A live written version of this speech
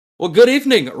Well, good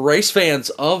evening, race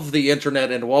fans of the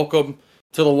internet, and welcome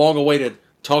to the long-awaited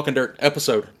Talking Dirt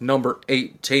episode number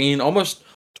 18. Almost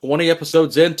 20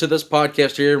 episodes into this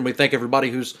podcast here, and we thank everybody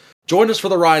who's joined us for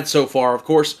the ride so far. Of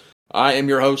course, I am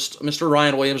your host, Mr.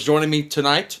 Ryan Williams. Joining me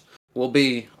tonight will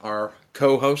be our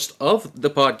co-host of the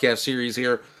podcast series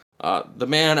here, the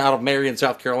man out of Marion,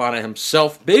 South Carolina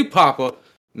himself, Big Papa,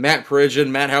 Matt Peridgen.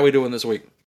 Matt, how we doing this week?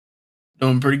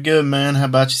 Doing pretty good, man. How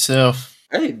about yourself?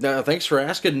 Hey, thanks for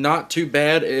asking. Not too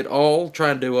bad at all.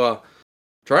 Trying to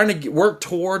work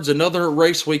towards another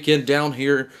race weekend down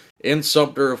here in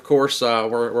Sumter. Of course,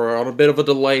 we're on a bit of a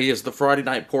delay as the Friday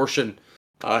night portion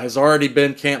has already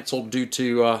been canceled due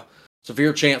to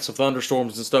severe chance of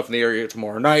thunderstorms and stuff in the area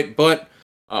tomorrow night. But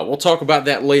we'll talk about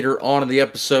that later on in the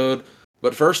episode.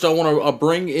 But first, I want to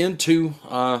bring into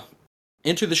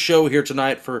the show here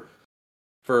tonight for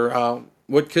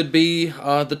what could be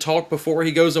the talk before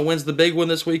he goes and wins the big one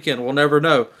this weekend. We'll never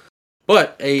know.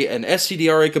 But an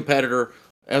SCDRA competitor,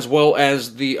 as well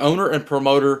as the owner and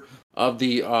promoter of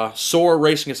the SOAR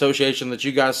Racing Association that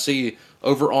you guys see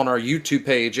over on our YouTube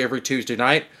page every Tuesday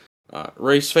night.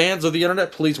 Race fans of the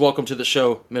internet, please welcome to the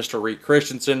show, Mr. Reid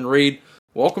Christensen. Reid,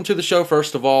 welcome to the show,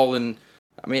 first of all. And,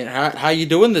 I mean, how you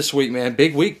doing this week, man?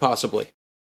 Big week, possibly.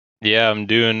 Yeah, I'm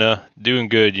doing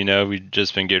good. You know, we've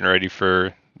just been getting ready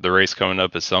for the race coming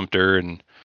up at Sumter, and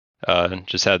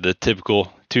just had the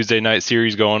typical Tuesday night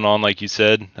series going on, like you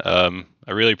said. I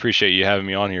really appreciate you having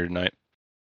me on here tonight.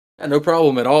 Yeah, no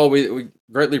problem at all. We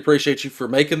greatly appreciate you for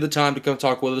making the time to come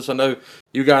talk with us. I know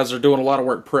you guys are doing a lot of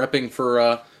work prepping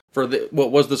for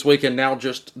what was this weekend, now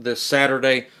just this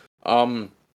Saturday.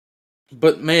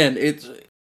 But man,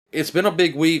 it's been a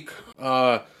big week,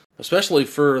 especially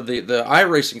for the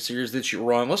iRacing series that you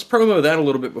run. Let's promo that a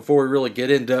little bit before we really get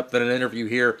in depth in an interview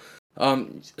here.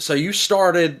 So you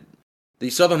started the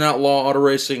Southern Outlaw Auto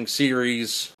Racing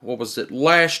Series, what was it,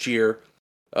 last year?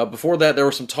 Before that, there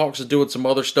were some talks of doing some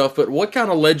other stuff, but what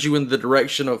kind of led you in the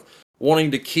direction of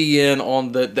wanting to key in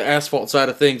on the asphalt side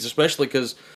of things, especially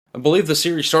because I believe the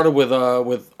series started with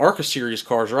ARCA Series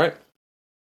cars, right?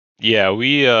 Yeah,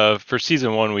 we for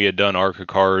season 1 we had done ARCA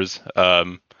cars.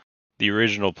 The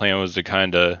original plan was to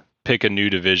kind of pick a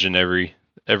new division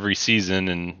every season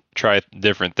and try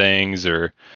different things,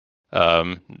 or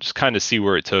just kind of see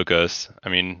where it took us. I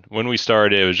mean, when we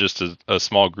started, it was just a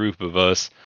small group of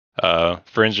us.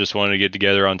 Friends just wanted to get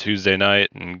together on Tuesday night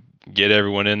and get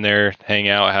everyone in there, hang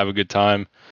out, have a good time,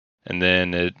 and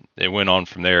then it went on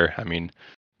from there. I mean,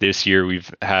 this year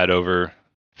we've had over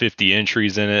 50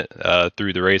 entries in it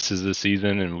through the races this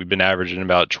season, and we've been averaging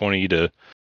about 20 to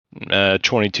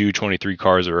 22, 23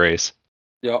 cars a race.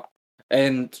 Yeah.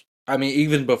 And, I mean,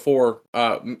 even before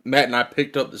Matt and I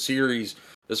picked up the series,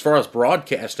 as far as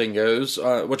broadcasting goes,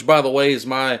 which, by the way, is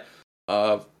my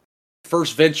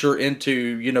first venture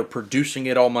into, producing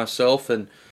it all myself. And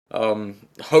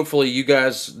hopefully you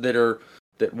guys that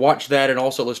watch that and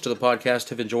also listen to the podcast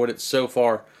have enjoyed it so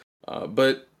far.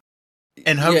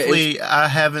 And hopefully I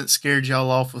haven't scared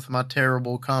y'all off with my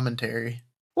terrible commentary.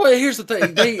 Well, here's the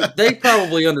thing. They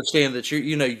probably understand that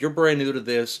you're brand new to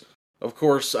this. Of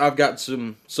course, I've got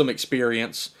some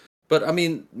experience, but I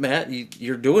mean, Matt,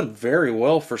 you're doing very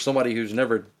well for somebody who's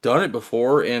never done it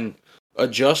before and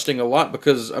adjusting a lot.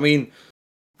 Because I mean,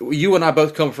 you and I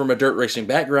both come from a dirt racing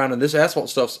background, and this asphalt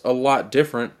stuff's a lot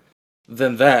different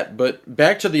than that. But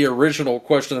back to the original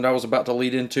question that I was about to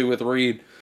lead into with Reid,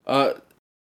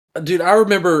 dude, I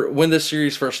remember when this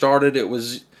series first started. It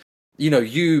was,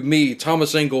 you, me,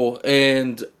 Thomas Engel,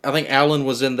 and I think Alan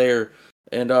was in there,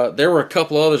 and there were a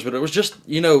couple others, but it was just,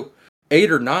 8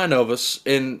 or 9 of us,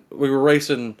 and we were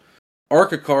racing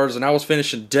ARCA cars, and I was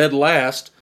finishing dead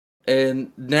last,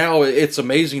 and now it's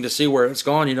amazing to see where it's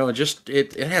gone, and just,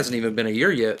 it hasn't even been a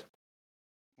year yet.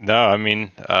 No, I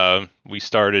mean, we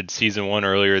started season 1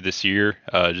 earlier this year,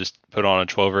 just put on a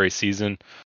 12-race season.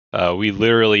 We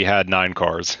literally had 9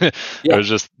 cars. It was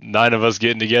just 9 of us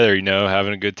getting together,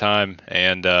 having a good time.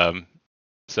 And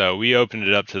so we opened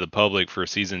it up to the public for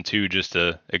season 2 just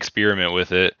to experiment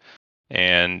with it.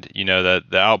 And, that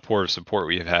the outpour of support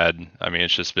we've had, I mean,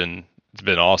 it's been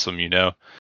awesome,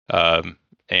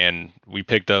 and we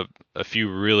picked up a few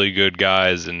really good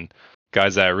guys and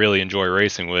guys that I really enjoy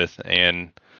racing with.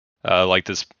 And like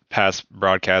this past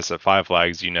broadcast at Five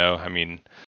Flags, I mean,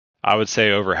 I would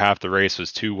say over half the race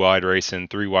was 2 wide racing,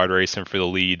 3 wide racing for the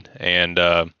lead. And,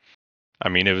 I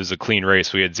mean, it was a clean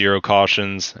race. We had 0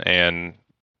 cautions, and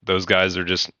those guys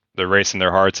they're racing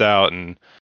their hearts out, and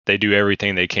they do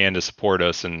everything they can to support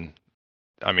us. And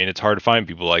I mean, it's hard to find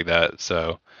people like that.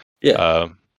 So,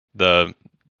 the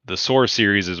SOAR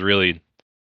series is really,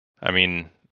 I mean,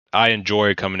 I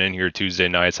enjoy coming in here Tuesday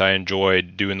nights. I enjoy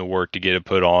doing the work to get it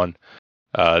put on.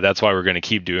 That's why we're going to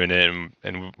keep doing it,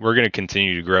 and we're going to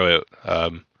continue to grow it.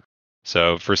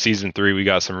 So for season 3, we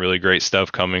got some really great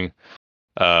stuff coming.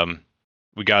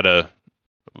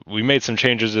 We made some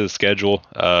changes to the schedule.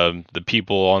 The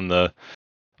people on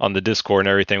the Discord and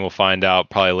everything will find out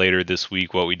probably later this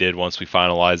week what we did once we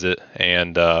finalize it,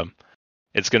 and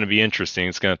it's going to be interesting.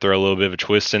 It's going to throw a little bit of a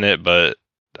twist in it, but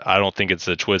I don't think it's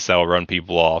a twist that will run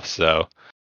people off. So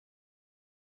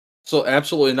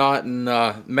absolutely not. And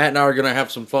Matt and I are going to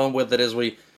have some fun with it as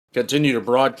we continue to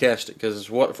broadcast it, because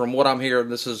from what I'm hearing,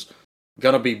 this is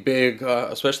going to be big,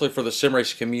 especially for the sim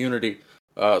race community.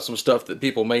 Some stuff that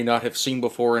people may not have seen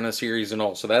before in a series and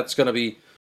all. So that's going to be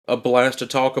a blast to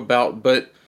talk about.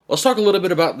 But let's talk a little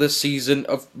bit about this season.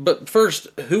 But first,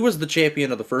 who was the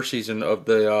champion of the first season of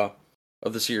the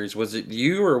series? Was it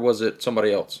you or was it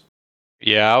somebody else?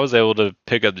 Yeah, I was able to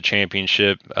pick up the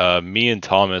championship. Me and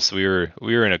Thomas, we were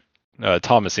in a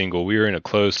Thomas Ingle. We were in a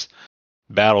close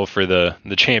battle for the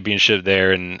championship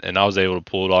there, and I was able to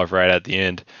pull it off right at the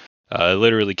end. It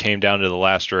literally came down to the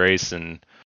last race, and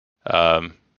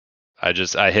I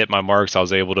hit my marks. I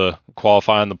was able to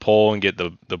qualify on the pole and get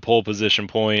the pole position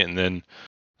point, and then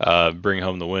bring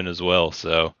home the win as well.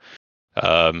 So,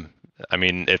 I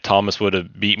mean, if Thomas would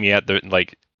have beat me at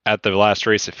the last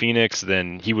race at Phoenix,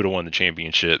 then he would have won the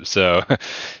championship. So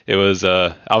it was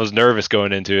I was nervous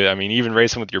going into it. I mean, even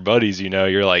racing with your buddies,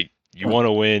 you're like, you want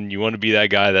to win, you want to be that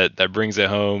guy that brings it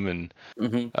home, and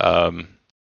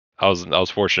I was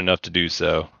fortunate enough to do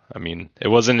so. I mean, it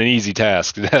wasn't an easy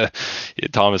task.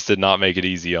 Thomas did not make it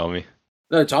easy on me.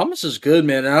 No, Thomas is good,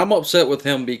 man, and I'm upset with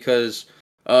him because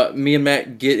me and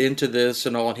Matt get into this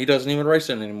and all, and he doesn't even race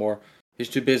it anymore. He's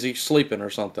too busy sleeping or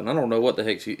something. I don't know what the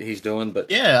heck he's doing, but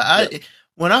yeah.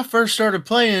 When I first started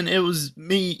playing, it was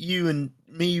me, you, and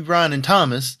me, Ryan, and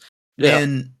Thomas. Yeah.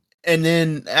 And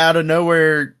then out of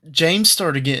nowhere, James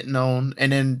started getting on,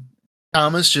 and then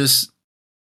Thomas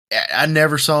I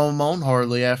never saw him on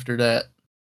hardly after that.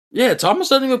 Yeah, Thomas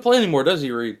doesn't even play anymore, does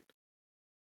he, Reid?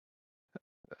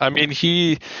 I mean,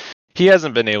 he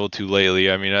hasn't been able to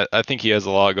lately. I mean, I think he has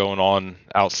a lot going on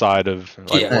outside of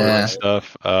work and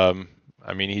stuff.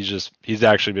 I mean, he's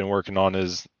actually been working on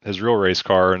his real race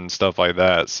car and stuff like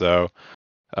that. So,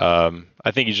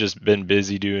 I think he's just been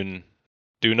busy doing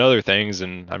other things.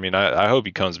 And I mean, I hope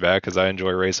he comes back because I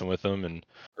enjoy racing with him. And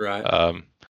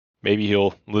maybe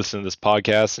he'll listen to this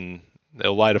podcast and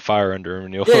it'll light a fire under him,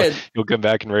 and he'll come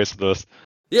back and race with us.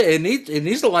 Yeah, it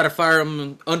needs to light a fire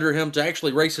under him to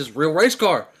actually race his real race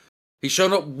car. He's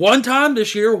shown up one time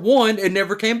this year, won, and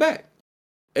never came back.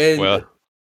 And well,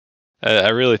 I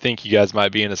really think you guys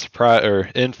might be in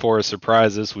for a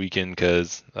surprise this weekend,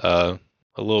 because a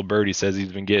little birdie says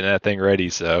he's been getting that thing ready.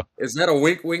 So is that a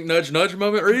wink, wink, nudge, nudge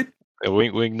moment, Reid? A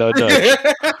wink, wink, nudge, nudge.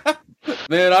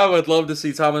 Man, I would love to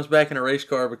see Thomas back in a race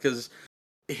car, because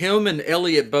him and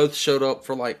Elliott both showed up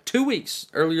for like 2 weeks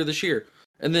earlier this year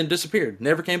and then disappeared,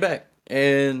 never came back.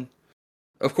 And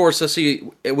of course,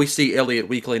 we see Elliott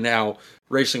weekly now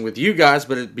racing with you guys,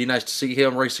 but it'd be nice to see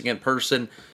him racing in person.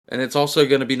 And it's also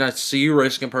going to be nice to see you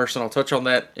racing in person. I'll touch on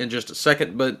that in just a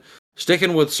second. But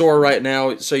sticking with SOAR right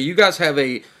now, so you guys have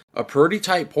a pretty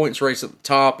tight points race at the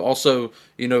top. Also,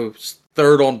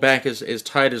 third on back is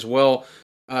tight as well.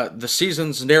 The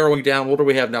season's narrowing down. What do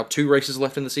we have now? 2 races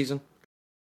left in the season?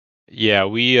 Yeah,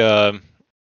 we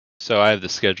so I have the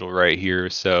schedule right here.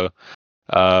 So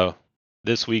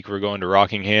this week we're going to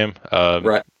Rockingham.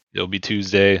 Right. It'll be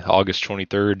Tuesday, August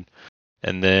 23rd.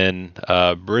 And then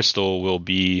Bristol will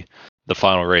be the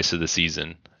final race of the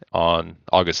season on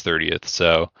August 30th.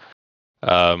 So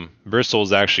Bristol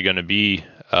is actually going to be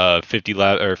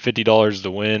 $50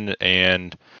 to win.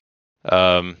 And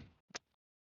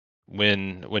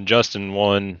when Justin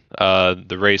won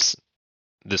the race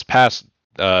this past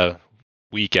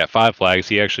week at Five Flags,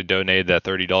 he actually donated that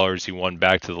 $30 he won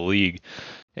back to the league,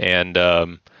 and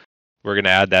we're going to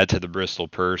add that to the Bristol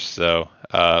purse. So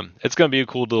it's going to be a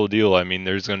cool little deal. I mean,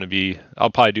 I'll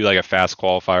probably do like a fast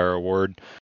qualifier award,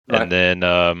 right, and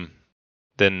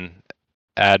then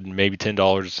add maybe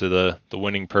 $10 to the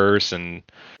winning purse, and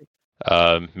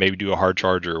maybe do a hard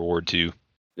charger award too.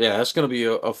 Yeah, that's going to be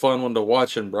a fun one to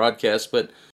watch and broadcast.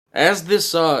 But as this,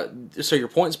 so your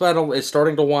points battle is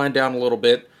starting to wind down a little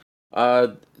bit.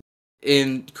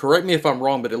 And correct me if I'm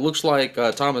wrong, but it looks like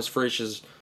Thomas Frisch is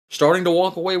starting to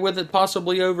walk away with it,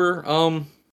 possibly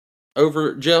over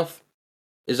Jeff.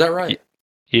 Is that right?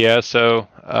 Yeah. So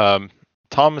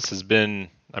Thomas has been.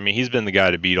 I mean, he's been the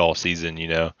guy to beat all season.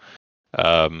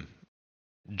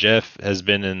 Jeff has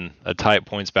been in a tight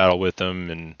points battle with him,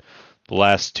 and the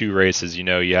last 2 races,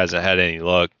 he hasn't had any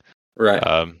luck.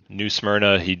 Right. New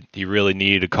Smyrna, he really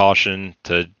needed a caution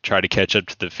to try to catch up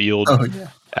to the field Oh yeah.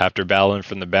 after battling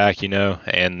from the back,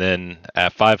 and then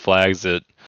at Five Flags, it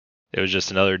was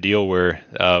just another deal where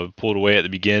pulled away at the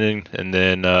beginning, and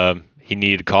then he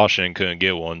needed a caution and couldn't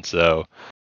get one. So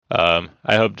I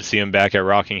hope to see him back at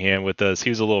Rockingham with us. He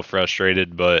was a little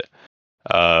frustrated, but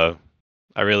I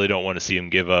really don't want to see him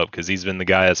give up because he's been the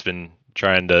guy that's been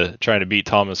trying to beat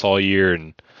Thomas all year,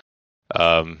 and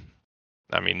um,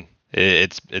 I mean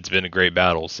it's been a great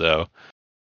battle. So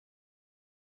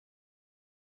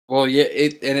Well, yeah,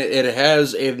 it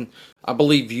has, and I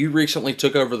believe you recently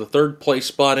took over the third place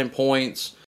spot in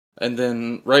points, and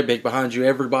then right back behind you,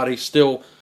 everybody's still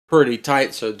pretty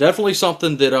tight. So definitely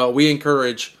something that we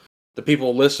encourage the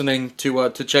people listening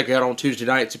to check out on Tuesday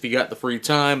nights if you got the free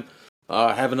time.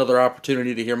 Have another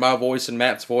opportunity to hear my voice and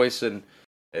Matt's voice, and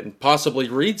possibly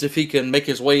Reid's if he can make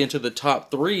his way into the top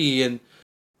three. And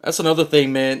that's another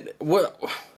thing, man.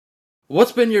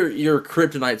 What's been your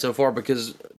kryptonite so far?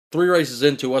 Because 3 races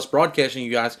into us broadcasting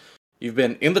you guys, you've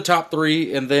been in the top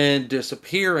three and then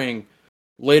disappearing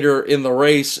later in the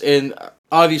race. And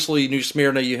obviously, New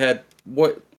Smyrna, you had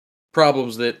what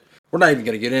problems that we're not even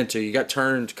going to get into. You got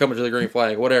turned coming to the green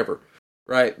flag, whatever,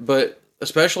 right? But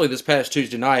especially this past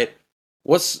Tuesday night,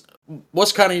 what's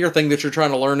kind of your thing that you're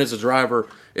trying to learn as a driver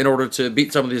in order to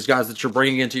beat some of these guys that you're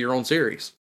bringing into your own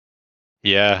series?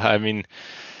 yeah, I mean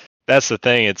that's the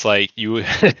thing. It's like you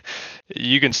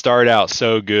you can start out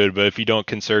so good, but if you don't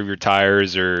conserve your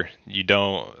tires or you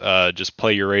don't just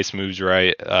play your race moves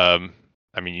right,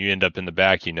 I mean you end up in the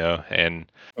back, and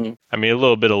Mhm. I mean a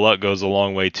little bit of luck goes a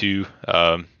long way too.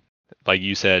 Like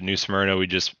you said, New Smyrna,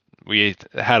 we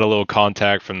had a little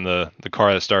contact from the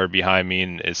car that started behind me,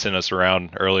 and it sent us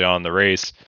around early on in the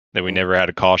race. That we never had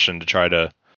a caution to try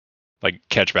to like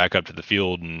catch back up to the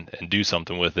field and do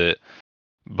something with it.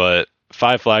 But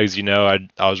Five Flags, I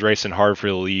was racing hard for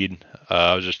the lead.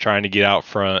 I was just trying to get out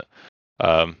front.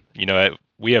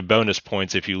 We have bonus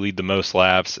points if you lead the most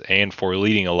laps and for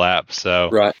leading a lap. So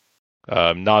Right.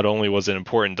 not only was it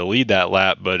important to lead that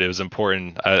lap, but it was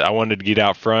important. I wanted to get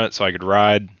out front so I could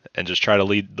ride and just try to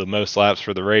lead the most laps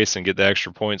for the race and get the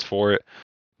extra points for it.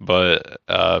 But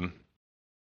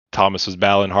Thomas was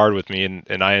battling hard with me,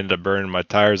 and I ended up burning my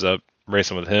tires up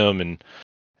racing with him. And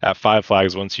at Five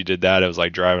Flags, once you did that, it was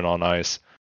like driving on ice.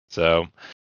 So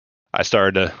I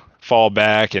started to fall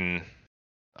back, and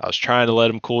I was trying to let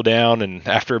them cool down. And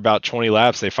after about 20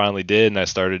 laps, they finally did, and I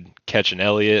started catching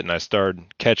Elliott, and I started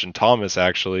catching Thomas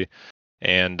actually.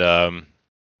 And I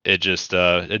just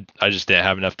didn't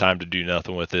have enough time to do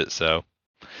nothing with it. So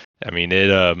I mean,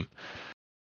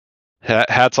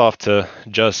 hats off to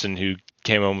Justin who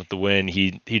came home with the win.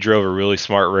 He drove a really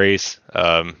smart race.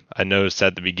 I noticed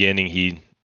at the beginning he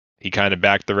kind of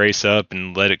backed the race up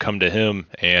and let it come to him,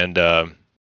 and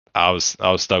I was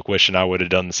stuck wishing I would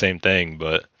have done the same thing,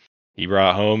 but he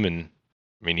brought it home, and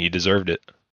I mean he deserved it.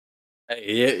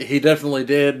 He definitely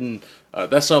did, and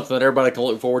that's something that everybody can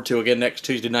look forward to again next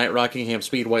Tuesday night, Rockingham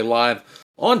Speedway Live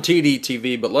on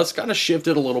TDTV. But let's kind of shift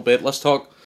it a little bit. Let's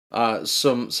talk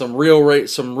some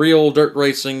real dirt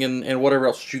racing and whatever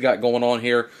else you got going on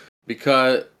here,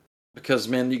 because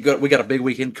man, we got a big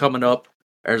weekend coming up.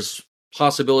 There's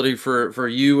possibility for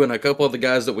you and a couple of the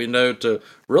guys that we know to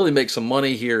really make some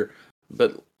money here.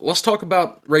 But let's talk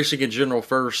about racing in general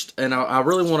first, and I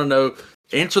really want to know,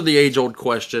 answer the age old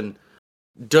question: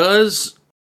 does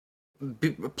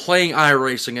playing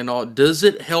iRacing and all, does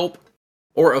it help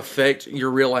or affect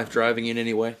your real life driving in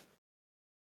any way?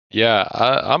 Yeah,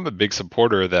 I'm a big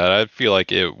supporter of that. I feel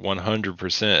like it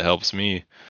 100% helps me.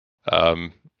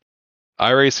 Um,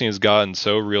 iRacing has gotten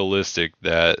so realistic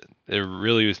that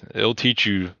it'll teach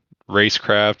you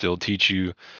racecraft. It'll teach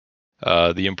you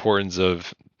the importance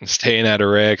of staying out of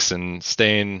wrecks and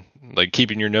staying like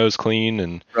keeping your nose clean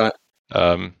and Right.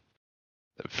 um,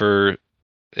 for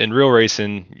in real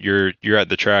racing you're at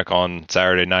the track on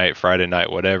Saturday night, Friday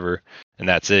night, whatever, and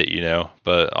that's it.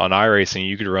 But on iRacing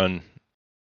you could run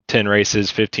 10 races,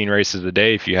 15 races a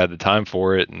day if you had the time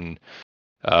for it, and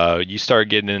you start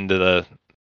getting into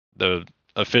the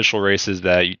official races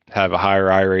that have a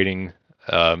higher I rating.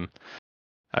 Um,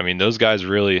 I mean, those guys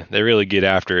really get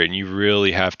after it, and you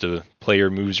really have to play your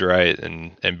moves right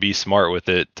and be smart with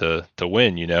it to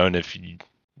win. And if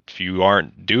you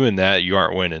aren't doing that, you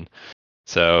aren't winning.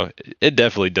 So it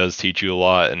definitely does teach you a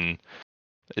lot, and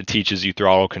it teaches you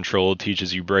throttle control, it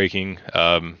teaches you braking.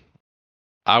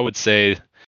 I would say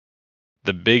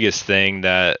the biggest thing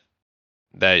that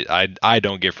I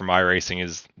don't get from iRacing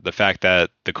is the fact that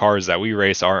the cars that we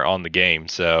race aren't on the game.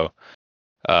 So,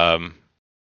 um,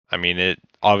 I mean,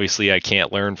 obviously I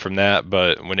can't learn from that,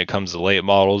 but when it comes to late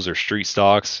models or street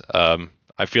stocks,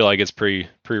 I feel like it's pretty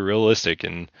realistic.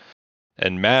 And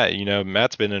Matt,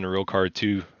 Matt's been in a real car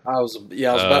too. I was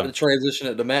about to transition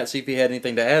it to Matt, see if he had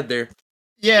anything to add there.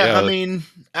 Yeah, I mean,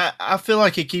 I feel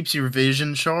like it keeps your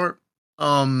vision sharp.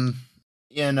 The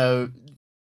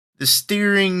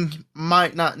steering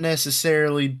might not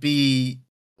necessarily be,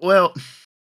 well,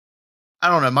 I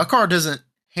don't know. My car doesn't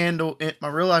handle it. My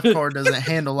real life car doesn't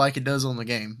handle like it does on the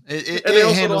game. It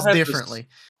handles differently.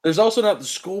 There's also not the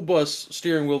school bus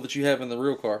steering wheel that you have in the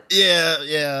real car.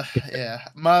 Yeah.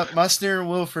 My steering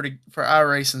wheel for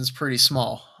iRacing is pretty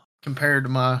small compared to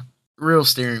my real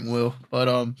steering wheel.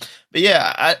 But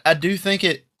yeah, I do think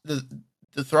the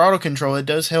throttle control, it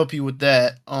does help you with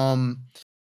that.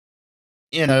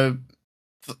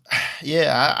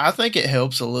 Yeah, I think it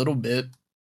helps a little bit.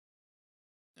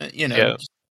 Yeah.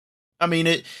 I mean,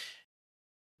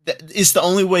 it's the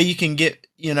only way you can get,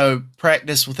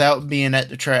 practice without being at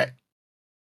the track.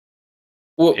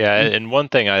 Well, yeah, and one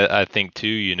thing I think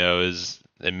too, is,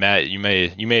 and Matt, you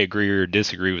may agree or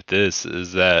disagree with this,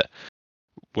 is that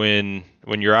when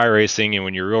you're iRacing and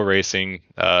when you're real racing,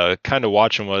 kind of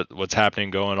watching what's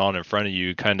happening going on in front of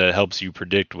you kind of helps you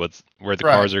predict where the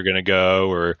cars are going to go,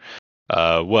 or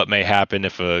what may happen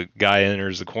if a guy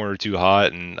enters the corner too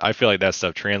hot. And I feel like that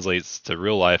stuff translates to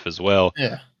real life as well.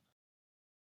 Yeah.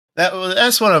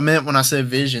 That's what I meant when I said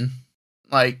vision.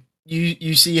 Like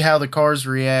you see how the cars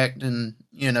react and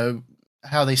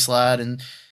how they slide and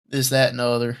this, that, and the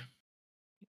other.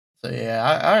 So yeah,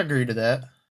 I agree to that.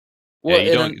 Well,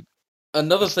 yeah,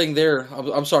 another thing there,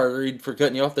 I'm sorry, Reid, for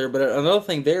cutting you off there, but another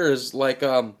thing there is like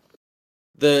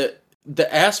the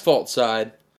asphalt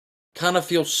side kind of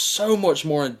feels so much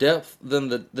more in depth than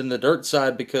the dirt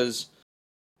side, because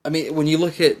I mean, when you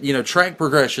look at track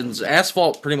progressions,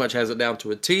 asphalt pretty much has it down to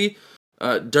a T.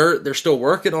 Dirt, they're still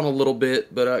working on a little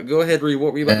bit, but go ahead, Reid.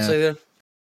 What were you about to say there?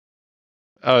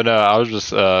 Oh no, I was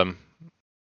just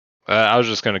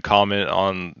going to comment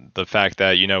on the fact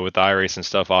that, with iRacing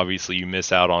stuff, obviously you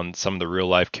miss out on some of the real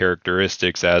life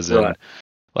characteristics, as in,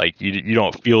 like, you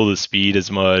don't feel the speed as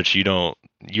much. You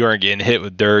aren't getting hit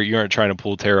with dirt. You aren't trying to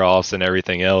pull tear-offs and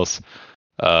everything else.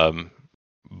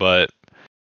 But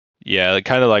yeah,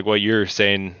 kind of like what you're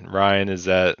saying, Ryan, is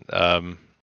that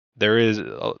there is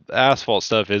asphalt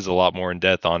stuff is a lot more in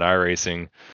depth on iRacing.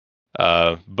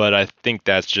 But I think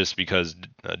that's just because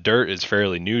dirt is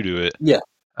fairly new to it. Yeah.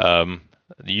 I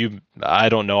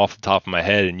don't know off the top of my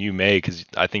head, and you may, because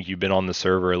I think you've been on the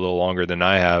server a little longer than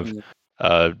I have.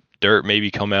 Dirt maybe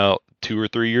come out 2 or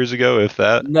 3 years ago, if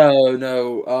that.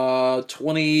 No.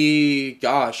 20.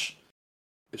 Gosh,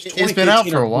 it's been out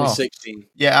for a while. 2016.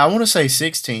 Yeah, I want to say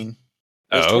 16.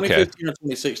 It was 2015 or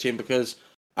 2016, because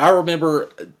I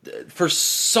remember for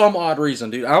some odd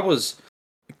reason, dude, I was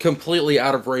completely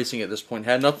out of racing at this point.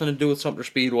 Had nothing to do with Sumter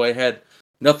Speedway. Had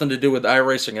nothing to do with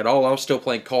iRacing at all. I was still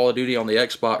playing Call of Duty on the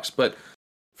Xbox, but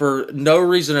for no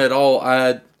reason at all,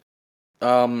 I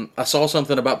saw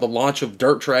something about the launch of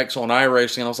dirt tracks on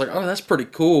iRacing, and I was like, oh, that's pretty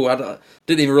cool. I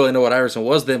didn't even really know what iRacing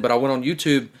was then, but I went on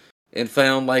YouTube and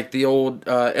found like the old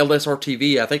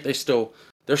LSRTV. I think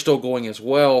they're still going as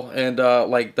well, and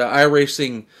like the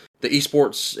iRacing, the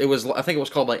esports. I think it was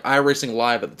called like iRacing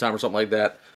Live at the time or something like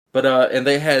that. But and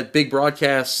they had big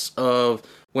broadcasts of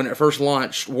when it first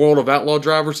launched, World of Outlaw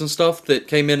drivers and stuff that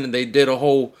came in, and they did a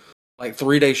whole like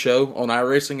 3-day show on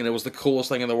iRacing, and it was the coolest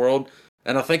thing in the world.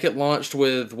 And I think it launched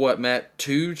with what, Matt,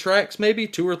 2 tracks, maybe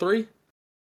 2 or 3.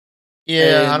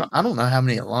 Yeah, I don't know how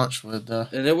many it launched with.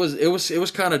 And it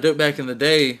was kind of dope back in the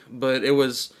day, but it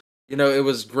was it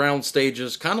was ground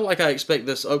stages, kind of like I expect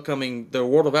the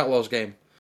World of Outlaws game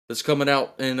that's coming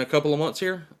out in a couple of months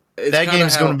here. That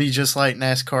game's going to be just like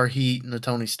NASCAR Heat and the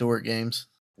Tony Stewart games.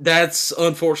 That's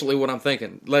unfortunately what I'm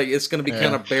thinking. Like, it's going to be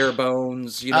kind of bare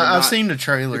bones. I've seen the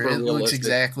trailer. It looks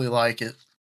exactly like it.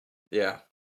 Yeah.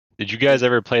 Did you guys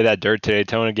ever play that Dirt to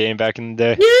Daytona game back in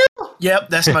the day? Yeah. Yep,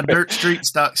 that's my Dirt Street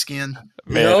stock skin.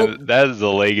 Man, that is a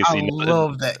legacy. I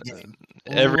love that game.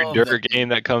 Every Dirt game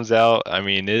that comes out, I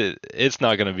mean, it's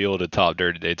not going to be able to top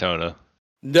Dirt to Daytona.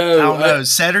 No, I don't know.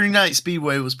 Saturday Night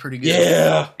Speedway was pretty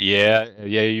good. Yeah,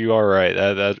 you are right.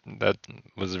 That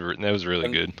was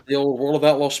really good. The old World of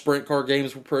Outlaw sprint car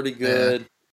games were pretty good. Yeah.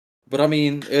 But I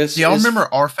mean, do y'all remember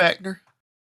R Factor?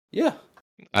 Yeah.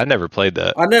 I never played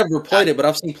that. I never played it, but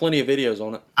I've seen plenty of videos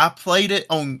on it. I played it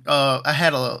on I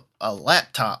had a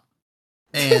laptop,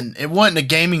 and it wasn't a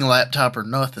gaming laptop or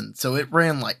nothing, so it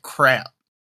ran like crap.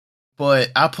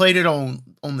 But I played it on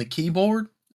the keyboard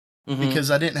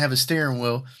because I didn't have a steering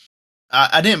wheel.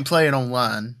 I didn't play it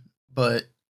online, but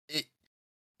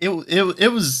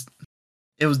it was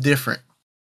different.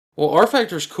 Well, R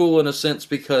Factor's cool in a sense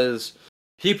because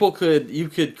you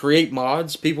could create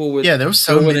mods. People would Yeah, there was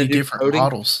so go in many and do different coding,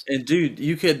 models. and dude,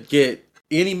 you could get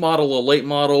any model of late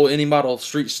model, any model of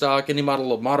street stock, any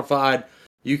model of modified.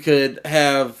 You could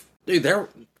have there were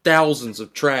thousands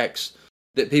of tracks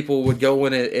that people would go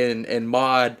in and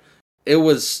mod. It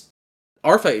was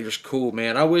R Factor's cool,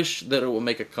 man. I wish that it would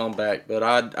make a comeback, but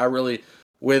I really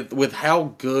with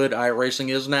how good iRacing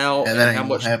is now And and that ain't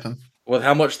gonna happen. with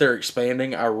how much they're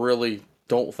expanding, I really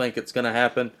don't think it's going to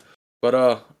happen.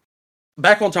 But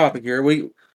back on topic here.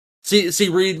 We see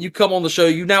Reid, you come on the show,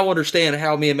 you now understand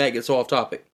how me and Matt get so off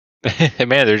topic.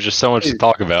 Man, there's just so much to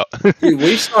talk about. Dude,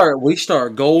 we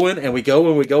start going and we go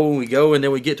and we go and we go and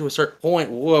then we get to a certain point,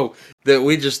 whoa, that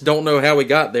we just don't know how we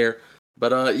got there.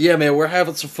 But yeah, man, we're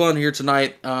having some fun here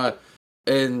tonight.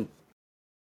 And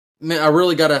man, I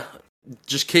really gotta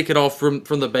just kick it off from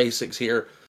the basics here.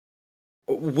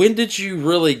 When did you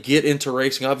really get into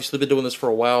racing? Obviously, been doing this for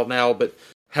a while now, but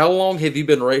how long have you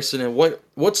been racing, and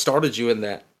what started you in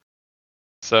that?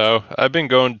 So I've been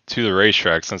going to the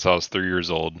racetrack since I was 3 years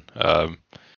old.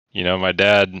 My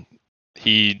dad,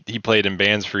 he played in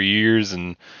bands for years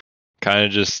and kind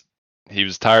of just he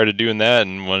was tired of doing that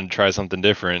and wanted to try something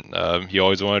different. He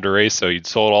always wanted to race, so he'd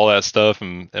sold all that stuff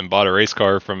and bought a race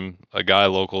car from a guy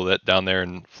local that down there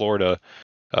in Florida.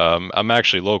 I'm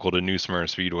actually local to New Smyrna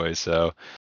Speedway, so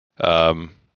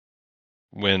um,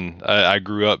 when I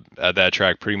grew up at that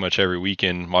track pretty much every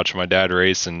weekend watching my dad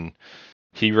race, and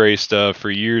he raced for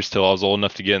years till I was old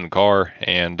enough to get in the car.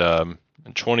 And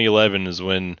in 2011 is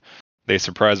when they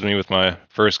surprised me with my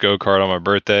first go-kart on my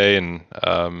birthday, and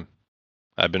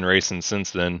I've been racing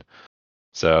since then.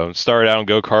 So started out in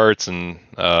go-karts, and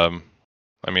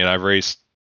I've raced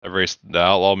the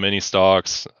Outlaw mini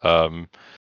stocks.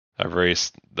 I've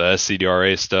raced the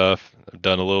SCDRA stuff. I've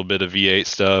done a little bit of V8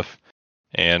 stuff,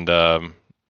 and out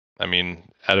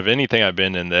of anything I've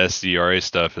been in, the SCDRA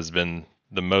stuff has been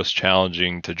the most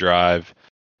challenging to drive.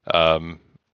 Um,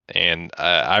 and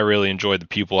I really enjoy the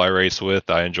people I race with.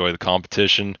 I enjoy the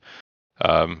competition.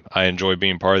 I enjoy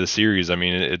being part of the series. I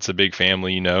mean, it's a big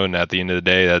family, and at the end of the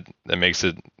day, that makes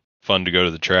it fun to go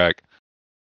to the track.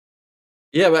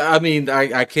 Yeah, but I mean,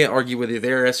 I can't argue with you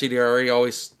there. SCDRA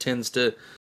always tends to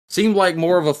seem like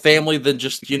more of a family than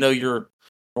just your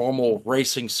normal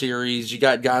racing series. You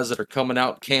got guys that are coming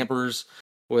out campers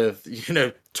with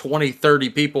 20, 30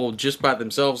 people just by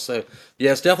themselves. So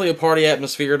yeah, it's definitely a party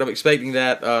atmosphere, and I'm expecting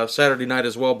that Saturday night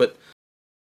as well. But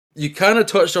you kind of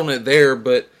touched on it there,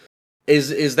 but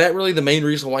is that really the main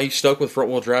reason why you stuck with front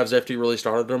wheel drives after you really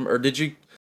started them, or did you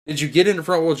get into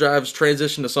front wheel drives,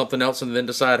 transition to something else, and then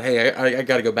decide, hey, I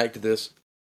got to go back to this?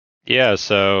 Yeah,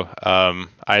 so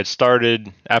I had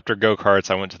started after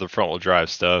go-karts. I went to the front-wheel drive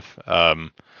stuff.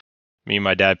 Me and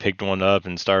my dad picked one up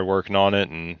and started working on it,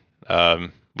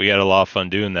 and we had a lot of fun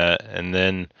doing that. And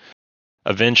then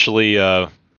eventually,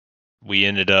 we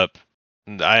ended up.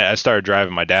 I started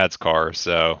driving my dad's car,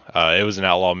 so it was an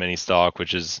Outlaw mini stock,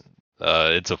 which is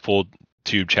it's a full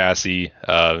tube chassis.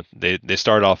 They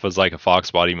started off as like a Fox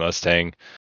body Mustang,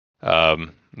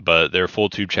 but they're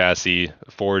full tube chassis,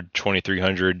 Ford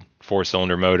 2300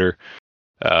 4-cylinder motor,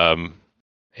 um,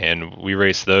 and we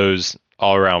raced those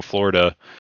all around Florida.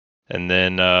 And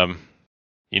then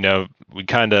we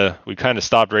kind of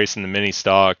stopped racing the mini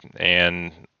stock,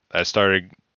 and I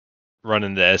started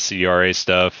running the SCDRA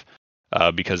stuff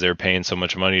because they were paying so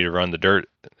much money to run the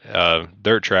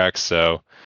dirt tracks. So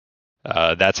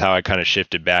that's how I kind of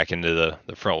shifted back into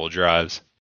the front wheel drives.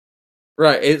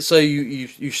 Right. So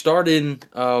you started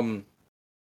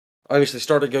obviously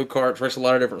started go karts, raced a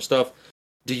lot of different stuff.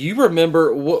 Do you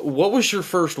remember what was your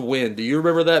first win? Do you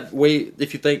remember that way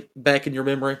if you think back in your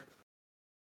memory?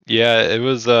 Yeah, it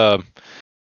was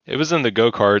in the go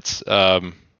karts.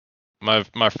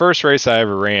 My first race I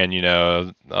ever ran,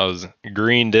 I was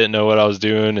green, didn't know what I was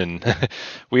doing, and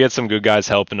we had some good guys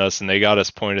helping us, and they got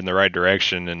us pointed in the right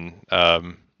direction, and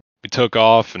we took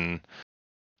off, and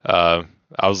uh,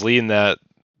 I was leading that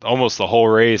almost the whole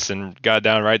race, and got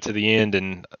down right to the end,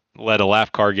 and let a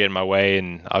lap car get in my way,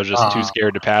 and I was just too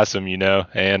scared to pass him,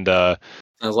 and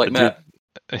Sounds like the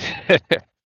Matt.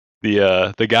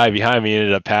 the guy behind me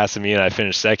ended up passing me, and I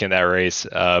finished second that race.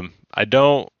 I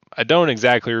don't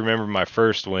exactly remember my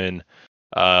first win,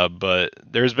 but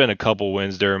there's been a couple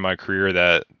wins during my career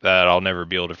that I'll never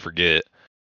be able to forget.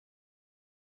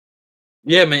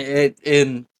 Yeah, man.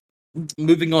 And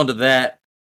moving on to that,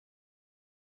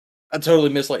 I totally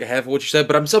missed like half of what you said,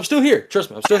 but I'm still here. Trust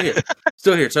me, I'm still here.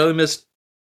 Still here. Totally missed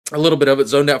a little bit of it,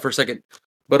 zoned out for a second.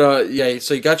 But yeah,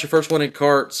 so you got your first one in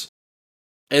carts,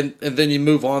 and then you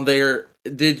move on there.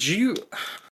 Did you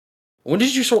when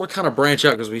did you sort of kind of branch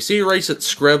out? Because we see you race at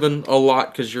Screven a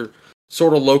lot because you're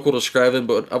sort of local to Screven,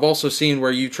 but I've also seen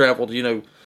where you traveled.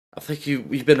 I think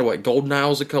you've been to Golden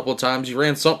Isles a couple of times. You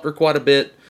ran Sumter quite a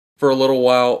bit for a little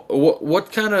while.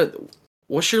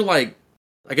 What's your I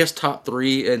guess top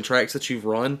three and tracks that you've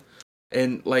run,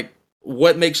 and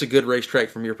what makes a good racetrack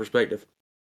from your perspective?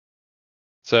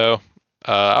 So,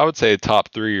 I would say top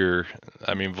three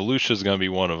Volusia is going to be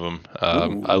one of them. I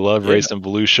Ooh, love yeah. racing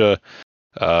Volusia.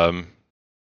 Um,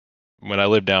 when I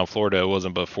lived down in Florida, it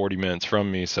wasn't but 40 minutes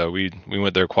from me, so we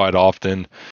went there quite often.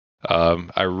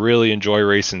 I really enjoy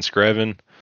racing Screven,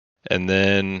 and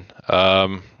then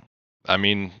I've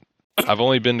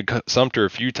only been to Sumter a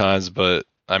few times, but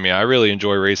I really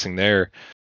enjoy racing there.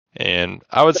 And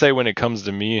I would say when it comes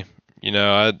to me,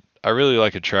 I really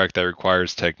like a track that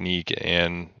requires technique,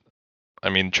 and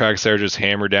tracks that are just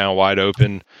hammered down wide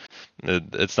open,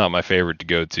 it's not my favorite to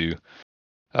go to.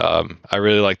 I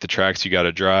really like the tracks you got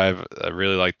to drive. I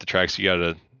really like the tracks you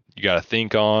got to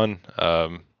think on.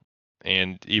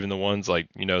 And even the ones like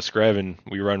Screven,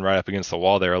 we run right up against the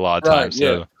wall there a lot of Right. times. Yeah.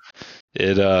 So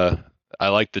it I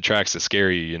like the tracks that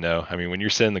scare you. When you're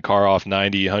sending the car off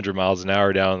 90, 100 miles an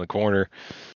hour down the corner,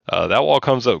 that wall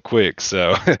comes up quick.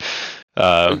 So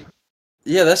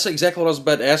Yeah, that's exactly what I was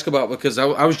about to ask about because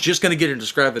I was just going to get into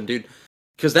Screven, dude.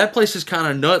 Because that place is kind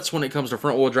of nuts when it comes to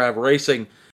front wheel drive racing.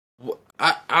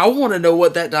 I want to know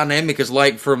what that dynamic is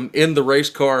like from in the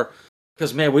race car.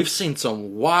 Because, man, we've seen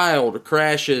some wild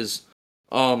crashes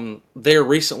there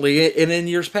recently. And in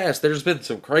years past, there's been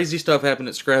some crazy stuff happen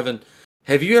at Screven.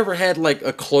 Have you ever had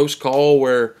a close call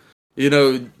where,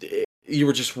 you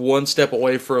were just one step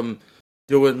away from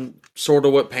doing sort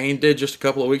of what Payne did just a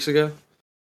couple of weeks ago?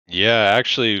 yeah,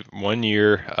 actually, one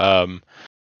year,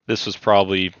 this was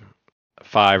probably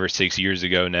 5 or 6 years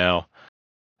ago now.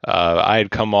 I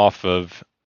had come off of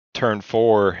turn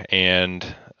 4,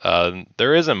 and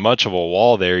there isn't much of a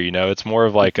wall there. It's more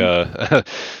of like a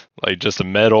like just a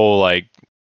metal, like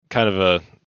kind of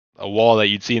a wall that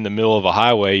you'd see in the middle of a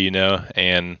highway.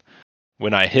 And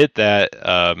when I hit that,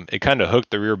 it kind of hooked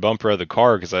the rear bumper of the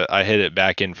car because I hit it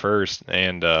back in first,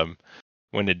 and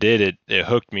when it did, it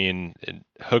hooked me, and it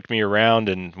hooked me around.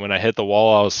 And when I hit the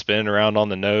wall, I was spinning around on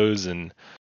the nose, and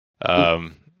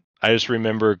um, I just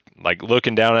remember like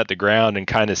looking down at the ground and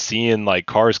kind of seeing like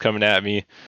cars coming at me.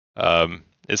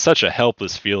 It's such a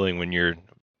helpless feeling when you're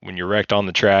wrecked on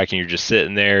the track and you're just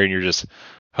sitting there and you're just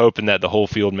hoping that the whole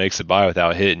field makes it by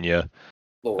without hitting you.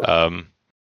 Lord.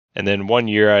 And then one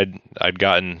year I'd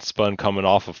gotten spun coming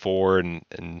off of 4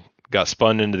 and got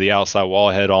spun into the outside wall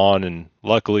head on, and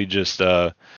luckily just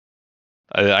I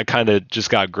kind of just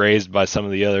got grazed by some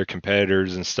of the other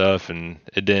competitors and stuff, and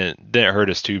it didn't hurt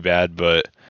us too bad. But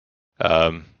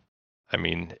um,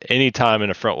 any time in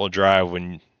a front wheel drive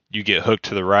when you get hooked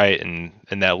to the right and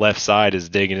that left side is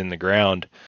digging in the ground,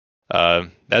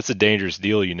 that's a dangerous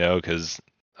deal, because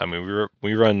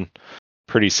we run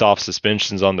pretty soft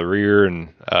suspensions on the rear, and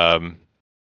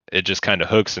it just kind of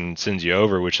hooks and sends you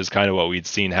over, which is kind of what we'd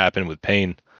seen happen with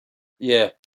Payne.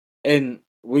 Yeah, and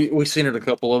we've seen it a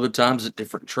couple other times at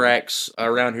different tracks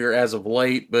around here as of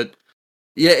late. But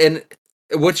yeah, and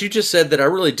what you just said that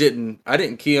I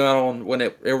didn't key on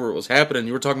whenever it was happening.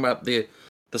 You were talking about the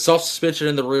soft suspension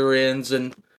in the rear ends,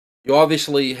 and you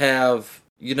obviously have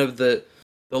the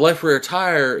left rear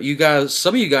tire.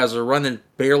 Some of you guys are running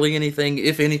barely anything,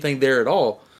 if anything, there at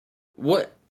all.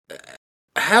 What?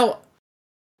 How?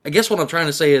 I guess what I'm trying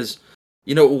to say is,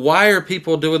 why are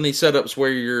people doing these setups where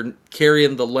you're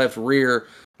carrying the left rear?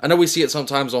 I know we see it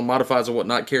sometimes on modifieds and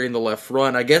whatnot, carrying the left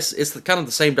front. I guess it's kind of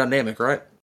the same dynamic, right?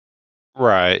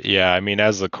 Right. Yeah.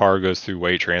 As the car goes through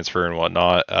weight transfer and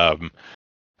whatnot,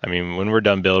 when we're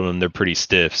done building them, they're pretty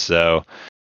stiff. So,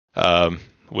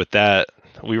 with that,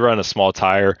 we run a small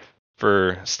tire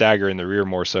for stagger in the rear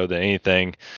more so than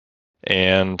anything.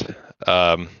 And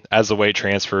as the weight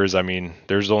transfers,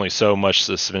 there's only so much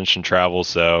suspension travel,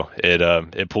 so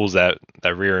it pulls that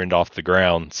rear end off the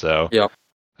ground. So, Yeah.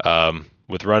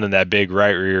 with running that big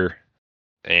right rear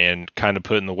and kind of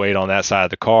putting the weight on that side of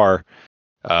the car,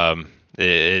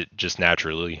 it just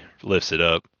naturally lifts it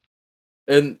up.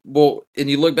 And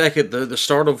you look back at the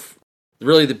start of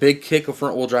really the big kick of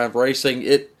front wheel drive racing.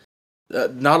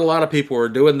 Not a lot of people are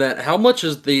doing that. How much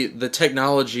has the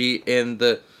technology and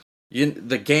the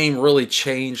game really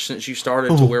changed since you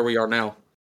started to where we are now?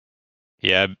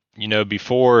 Yeah,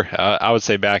 before I would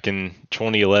say back in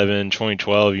 2011,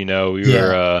 2012,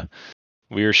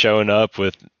 we were showing up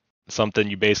with something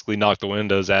you basically knock the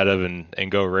windows out of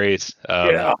and go race.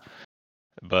 Yeah.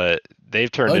 But they've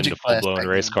turned Budget into full class blown back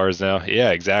race then. cars now. Yeah,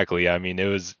 exactly. It That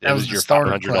was was the your starter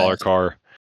 $500 class. car,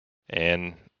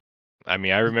 and I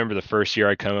mean, I remember the first year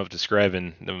I come up to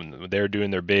Screven, they were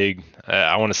doing their big.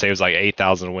 I want to say it was like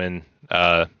 8,000 win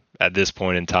at this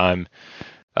point in time.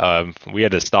 We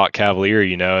had a stock Cavalier,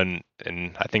 and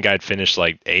I think I'd finished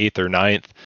like eighth or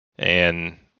ninth.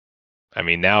 And I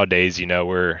mean, nowadays,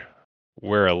 we're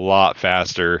a lot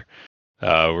faster.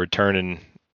 We're turning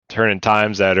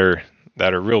times that are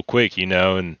real quick,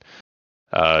 and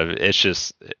it's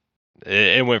just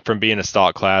it went from being a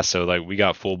stock class, so like we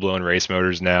got full blown race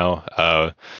motors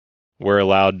now. We're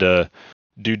allowed to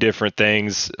do different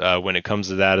things when it comes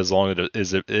to that, as long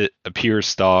as it appears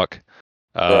stock.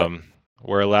 Right.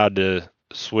 We're allowed to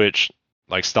switch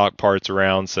like stock parts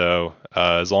around, so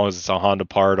as long as it's a Honda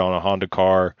part on a Honda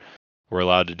car, we're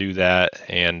allowed to do that.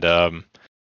 And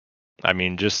I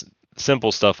mean, just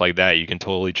simple stuff like that, you can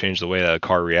totally change the way that a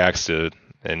car reacts to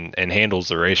and handles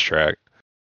the racetrack.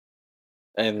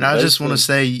 And And I those just want to things,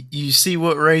 say, you see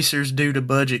what racers do to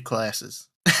budget classes.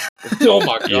 oh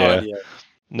my Yeah. God, yeah.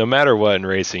 No matter what in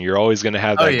racing, you're always going to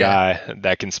have Oh, that yeah. guy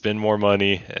that can spend more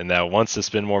money and that wants to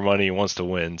spend more money and wants to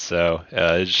win. So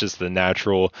it's just the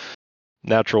natural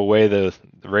way the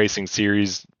racing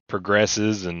series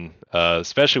progresses, and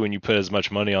especially when you put as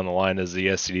much money on the line as the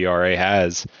SCDRA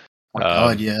has. My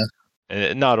God, Um, yeah.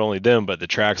 and not only them, but the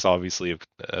tracks obviously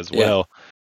as Yeah. well.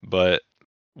 But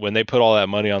when they put all that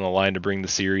money on the line to bring the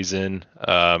series in,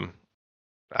 I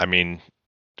mean,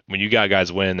 when you got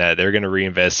guys win that, they're going to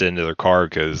reinvest it into their car,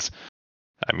 because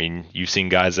I mean, you've seen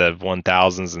guys that have won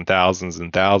thousands and thousands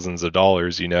and thousands of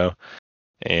dollars,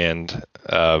 and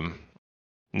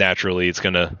naturally it's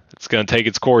gonna take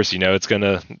its course. It's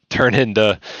gonna turn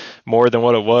into more than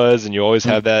what it was, and you always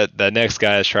have that next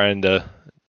guy is trying to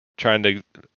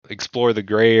explore the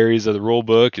gray areas of the rule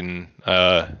book, and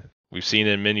we've seen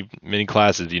it in many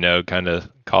classes. Kind of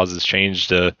causes change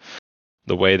to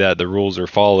the way that the rules are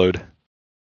followed.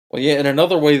 Well, yeah, and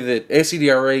another way that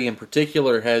SCDRA in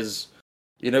particular has,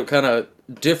 kind of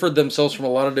differed themselves from a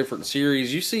lot of different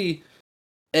series. You see,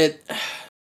 at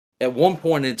at one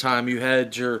point in time, you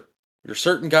had your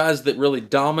certain guys that really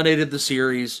dominated the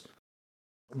series,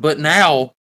 but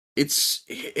now it's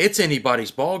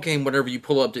anybody's ball game whenever you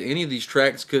pull up to any of these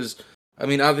tracks. Because I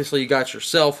mean, obviously, you got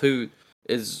yourself, who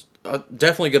is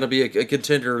definitely going to be a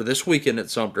contender this weekend at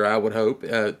Sumter. I would hope.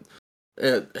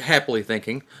 Happily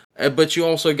thinking. But you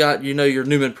also got, your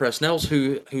Newman Presnells,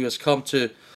 who has come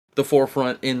to the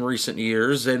forefront in recent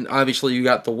years, and obviously you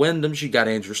got the Wyndhams, you got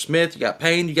Andrew Smith, you got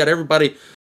Payne, you got everybody.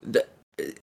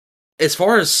 As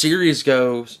far as series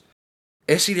goes,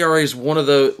 SCDRA is one of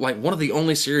the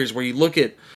only series where you look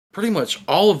at pretty much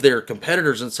all of their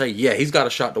competitors and say, yeah, he's got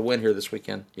a shot to win here this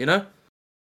weekend.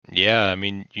 Yeah, I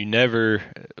mean, you never,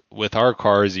 with our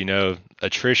cars,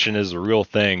 attrition is a real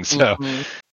thing. So Mm-hmm.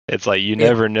 it's like Yeah. you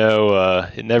never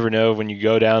know when you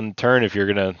go down the turn if you're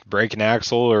gonna break an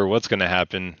axle or what's gonna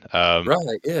happen.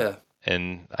 Right. Yeah.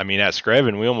 And I mean, at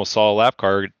Screven, we almost saw a lap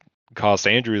car cost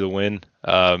Andrew the win.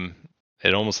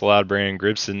 It almost allowed Brandon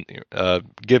Gibson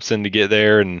to get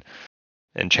there and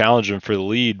challenge him for the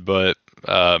lead. But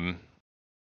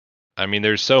I mean,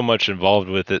 there's so much involved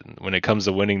with it when it comes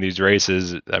to winning these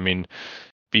races. I mean,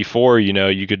 before,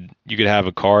 you could have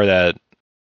a car that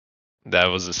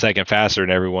was a second faster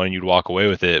than everyone, and you'd walk away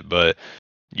with it. But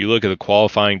you look at the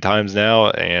qualifying times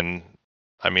now, and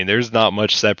I mean, there's not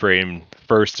much separating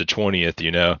first to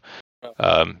 20th.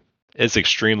 It's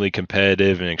extremely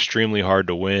competitive and extremely hard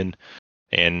to win.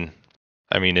 And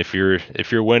I mean, if you're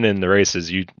winning the races,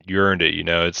 you earned it.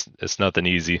 It's nothing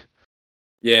easy.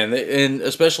 Yeah, and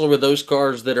especially with those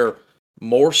cars that are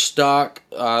more stock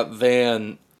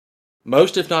than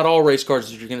most, if not all, race cars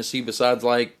that you're going to see, besides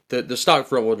like the stock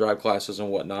front wheel drive classes and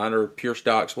whatnot, or pure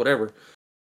stocks, whatever.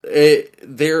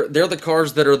 They're the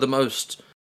cars that are the most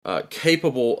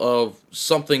capable of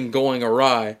something going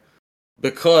awry,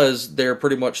 because they're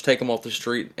pretty much take them off the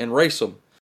street and race them.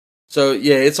 So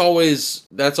yeah, that's always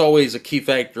a key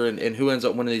factor in who ends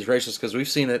up winning these races, because we've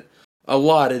seen it a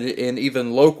lot in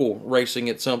even local racing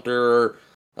at Sumter. Or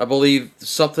I believe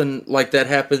something like that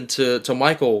happened to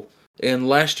Michael in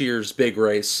last year's big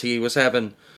race. He was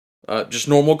having just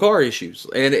normal car issues,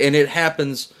 and it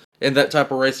happens in that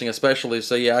type of racing especially.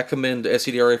 So yeah, I commend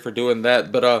SCDRA for doing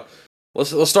that. But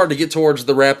let's start to get towards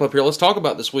the wrap up here. Let's talk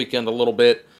about this weekend a little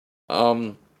bit.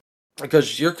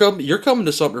 Because you're coming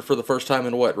to Sumter for the first time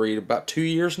in what, Reid? About 2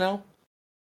 years now?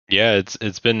 Yeah,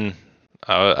 it's been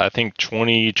I think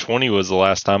 2020 was the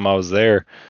last time I was there.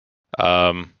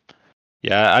 Um,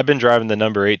 yeah, I've been driving the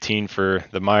number 18 for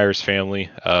the Myers family.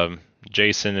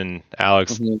 Jason and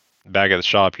Alex Mm-hmm. back at the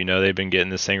shop, they've been getting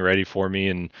this thing ready for me,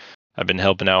 and I've been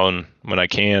helping out when I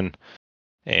can.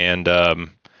 And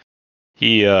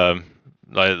he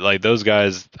like those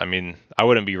guys. I mean, I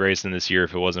wouldn't be racing this year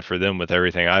if it wasn't for them with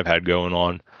everything I've had going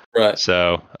on. Right.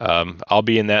 So I'll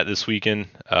be in that this weekend.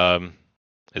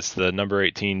 It's the number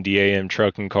 18 DAM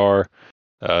trucking car,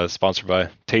 sponsored by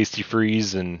Tasty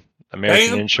Freeze and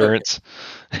American Insurance.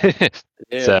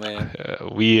 Yeah, So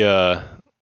man.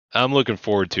 I'm looking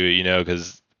forward to it,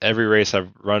 because every race I've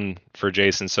run for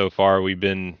Jason so far, we've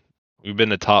been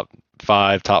the top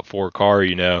 5, top 4 car,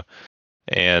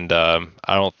 and I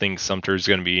don't think Sumter's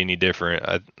going to be any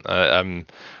different.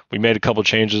 We made a couple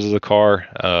changes to the car.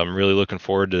 I'm really looking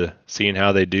forward to seeing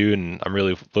how they do, and I'm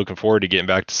really looking forward to getting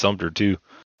back to Sumter too.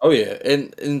 Oh yeah,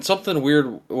 and something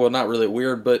weird. Well, not really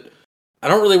weird, but I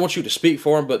don't really want you to speak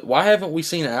for him. But why haven't we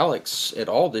seen Alex at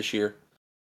all this year?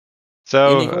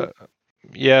 So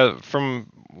yeah,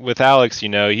 from with Alex,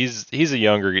 he's a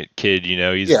younger kid.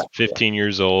 He's 15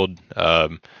 years old.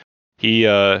 He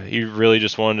really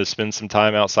just wanted to spend some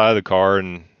time outside of the car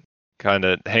and kind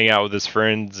of hang out with his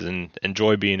friends and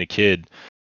enjoy being a kid.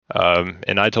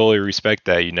 And I totally respect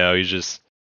that. He's just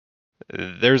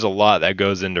there's a lot that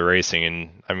goes into racing, and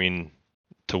I mean,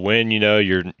 to win,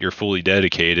 you're fully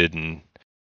dedicated, and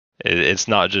it's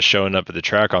not just showing up at the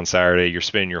track on Saturday. You're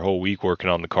spending your whole week working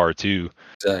on the car too.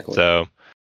 Exactly. So,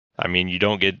 I mean, you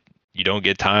don't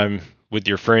get time with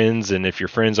your friends, and if your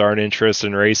friends aren't interested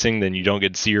in racing, then you don't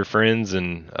get to see your friends.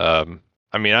 And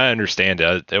I mean, I understand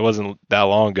it. It wasn't that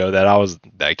long ago that I was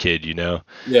that kid,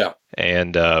 Yeah.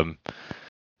 And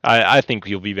I think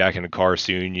he'll be back in the car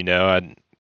soon.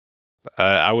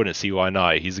 I wouldn't see why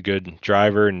not. He's a good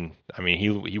driver, and I mean,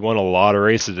 he won a lot of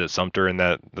races at Sumter in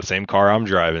the same car I'm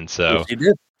driving. So Yes, he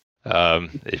did.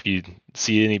 if you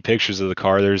see any pictures of the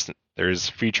car, there's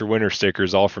feature winner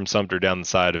stickers all from Sumter down the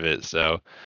side of it. So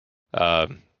I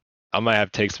might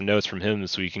have to take some notes from him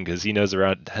this weekend because he knows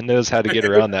how to get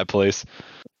around that place.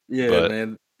 Yeah,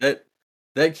 man. That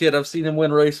kid, I've seen him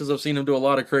win races. I've seen him do a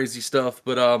lot of crazy stuff.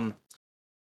 But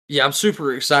yeah, I'm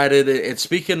super excited. And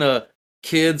speaking of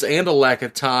kids and a lack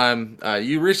of time,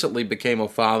 you recently became a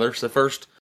father. So first,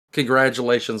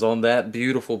 congratulations on that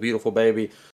beautiful, beautiful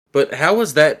baby. But how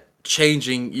is that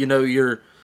changing? Your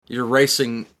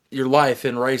racing, your life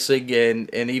in racing,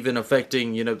 and even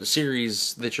affecting the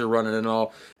series that you're running and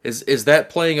all. Is that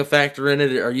playing a factor in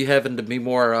it? Are you having to be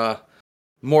more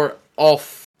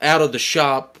off out of the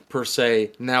shop per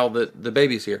se now that the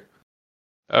baby's here?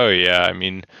 Oh yeah, I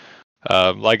mean,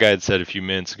 like I had said a few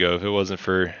minutes ago, if it wasn't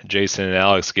for Jason and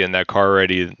Alex getting that car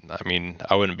ready, I mean,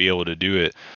 I wouldn't be able to do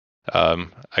it.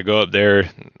 I go up there,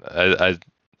 I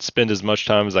spend as much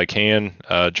time as I can,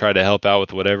 try to help out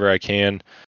with whatever I can.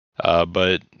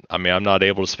 But I mean, I'm not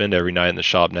able to spend every night in the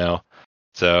shop now.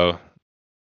 So,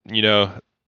 you know,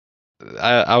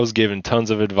 I was given tons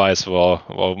of advice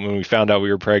when we found out we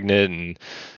were pregnant,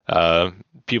 and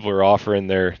people are offering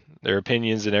their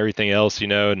opinions and everything else,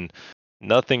 and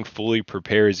nothing fully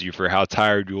prepares you for how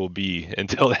tired you will be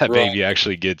until that baby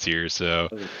actually gets here. So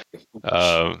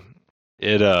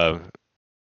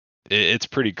it's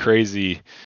pretty crazy,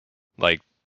 like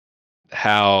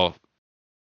how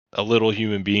a little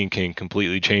human being can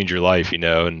completely change your life,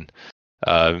 and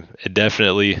it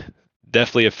definitely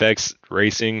affects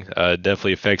racing,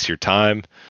 definitely affects your time,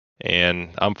 and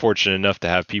I'm fortunate enough to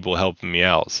have people helping me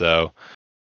out. So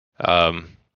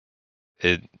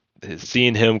it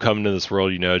seeing him come into this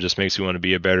world, just makes me want to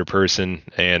be a better person,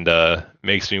 and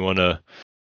makes me want to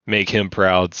make him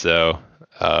proud. So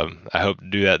I hope to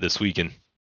do that this weekend.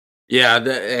 Yeah,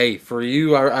 hey, for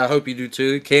you, I hope you do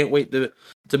too. Can't wait to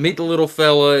meet the little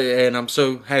fella, and I'm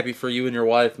so happy for you and your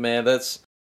wife, man. That's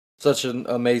such an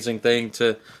amazing thing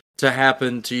to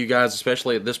happen to you guys,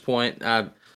 especially at this point.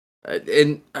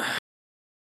 And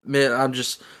man, I'm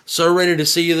just so ready to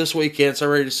see you this weekend. So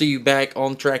ready to see you back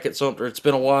on track at Sumter. It's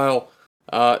been a while.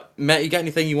 Matt, you got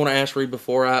anything you want to ask Reid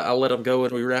before I let him go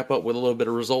and we wrap up with a little bit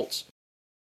of results?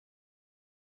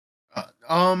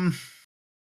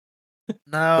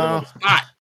 No, I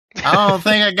don't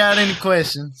think I got any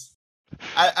questions.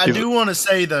 I do want to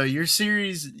say though, your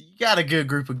series, you got a good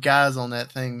group of guys on that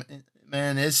thing,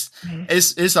 man. It's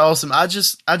awesome. I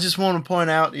just want to point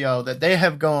out to y'all that they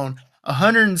have gone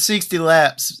 160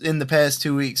 laps in the past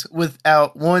 2 weeks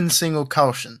without one single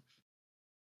caution,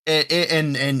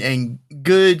 and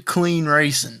good clean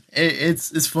racing.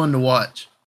 It's fun to watch.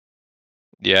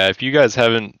 Yeah, if you guys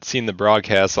haven't seen the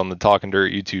broadcast on the Talking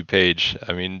Dirt YouTube page,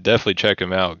 I mean, definitely check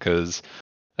them out because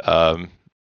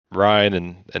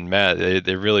Ryan and Matt,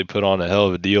 they really put on a hell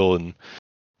of a deal, and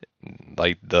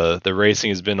like the racing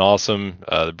has been awesome.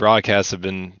 The broadcasts have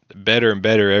been better and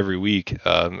better every week.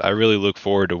 I really look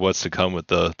forward to what's to come with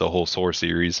the whole SOAR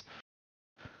series.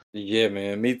 Yeah,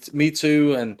 man, me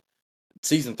too. And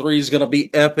Season 3 is going to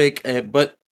be epic.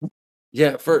 But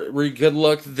yeah, good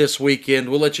luck this weekend.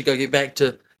 We'll let you go get back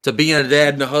to being a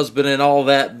dad and a husband and all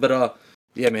that. But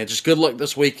yeah, man, just good luck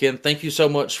this weekend. Thank you so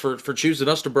much for choosing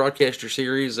us to broadcast your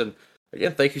series, and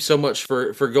again, thank you so much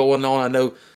for going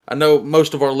on. I know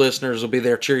most of our listeners will be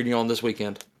there cheering you on this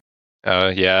weekend.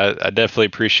 Yeah, I definitely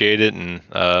appreciate it, and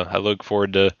I look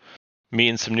forward to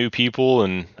meeting some new people.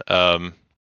 And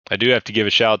I do have to give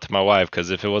a shout out to my wife,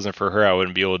 because if it wasn't for her, I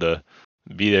wouldn't be able to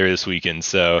be there this weekend.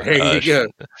 So There you go.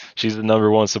 she's the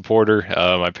number one supporter.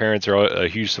 My parents are a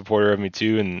huge supporter of me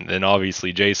too, and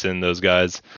obviously Jason, those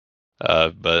guys.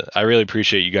 But I really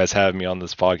appreciate you guys having me on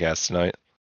this podcast tonight.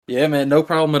 Yeah, man, no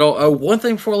problem at all. One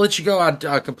thing before I let you go,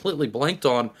 I completely blanked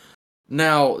on.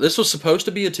 Now, this was supposed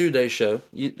to be a 2-day show,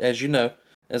 as you know,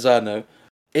 as I know.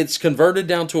 It's converted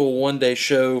down to a 1-day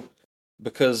show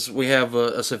because we have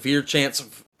a severe chance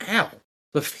of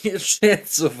severe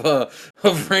chance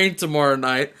of rain tomorrow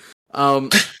night.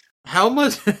 How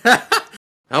much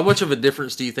how much of a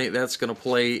difference do you think that's going to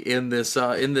play in this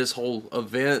whole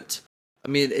event? I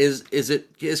mean,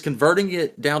 is converting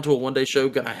it down to a 1-day show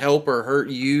going to help or hurt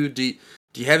you? Do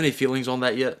you have any feelings on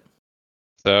that yet?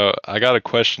 So I got a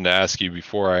question to ask you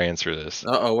before I answer this.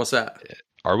 Uh-oh, what's that?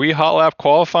 Are we hot lap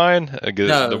qualifying? Because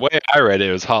the No. way I read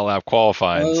it was hot lap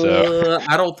qualifying. So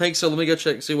I don't think so. Let me go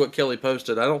check and see what Kelly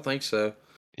posted. I don't think so.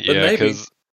 But yeah, maybe. because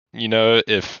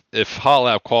if hot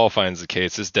lap qualifying is the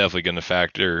case, it's definitely going to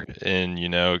factor in.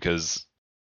 Because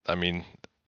I mean,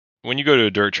 when you go to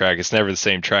a dirt track, it's never the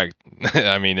same track.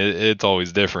 I mean, it's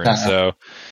always different. So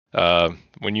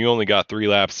when you only got 3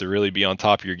 laps to really be on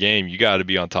top of your game, you got to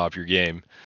be on top of your game.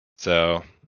 So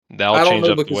that'll change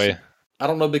up the way. I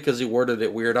don't know because he worded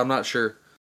it weird. I'm not sure.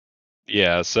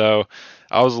 Yeah, so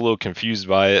I was a little confused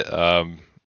by it.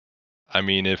 I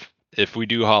mean, if we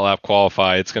do hot lap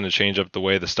qualify, it's going to change up the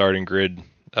way the starting grid.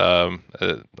 I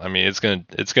mean, it's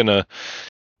gonna.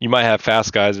 You might have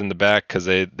fast guys in the back because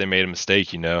they made a mistake,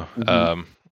 Mm-hmm.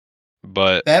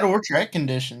 But that or track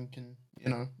condition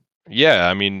can, Yeah,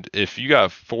 I mean, if you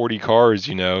got 40 cars,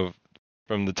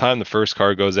 from the time the first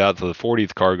car goes out to the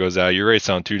 40th car goes out, you're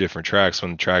racing on 2 different tracks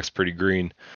when the track's pretty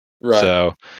green. Right.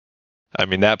 So, I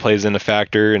mean, that plays in a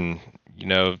factor, and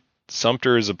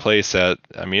Sumter is a place that,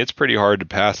 I mean, it's pretty hard to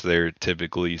pass there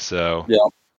typically. So,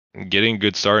 Yeah. getting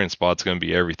good starting spots going to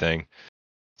be everything.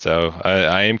 So,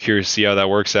 I am curious to see how that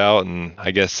works out, and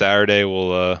I guess Saturday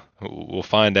we'll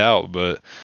find out. But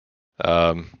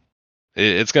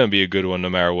it's going to be a good one no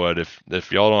matter what.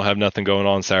 If y'all don't have nothing going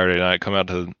on Saturday night, come out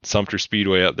to Sumter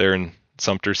Speedway up there in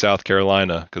Sumter, South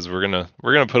Carolina, because we're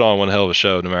gonna put on one hell of a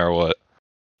show no matter what.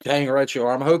 Dang right you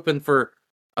are. I'm hoping for.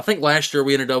 I think last year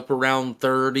we ended up around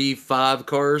 35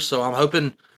 cars, so I'm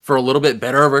hoping for a little bit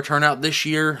better of a turnout this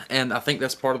year, and I think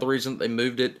that's part of the reason they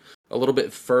moved it a little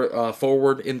bit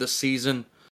forward in the season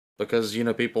because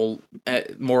people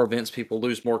at more events people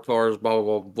lose more cars, blah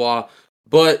blah blah blah.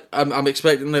 But I'm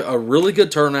expecting a really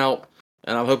good turnout,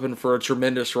 and I'm hoping for a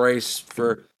tremendous race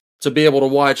to be able to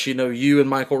watch. You and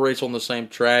Michael race on the same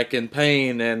track, and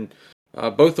Payne and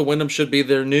both the Wyndham should be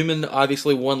there. Newman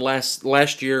obviously won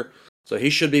last year, so he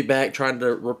should be back trying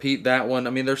to repeat that one. I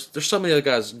mean, there's so many other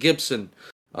guys. Gibson.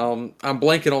 I'm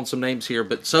blanking on some names here,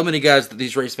 but so many guys that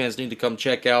these race fans need to come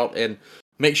check out and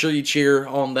make sure you cheer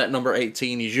on that number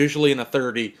 18. He's usually in a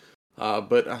 30,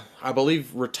 but I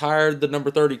believe retired the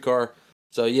number 30 car.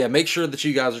 So yeah, make sure that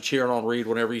you guys are cheering on Reid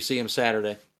whenever you see him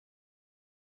Saturday.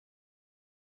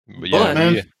 But yeah,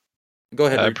 man. Go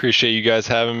ahead, I Reid. appreciate you guys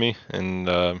having me, and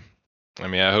I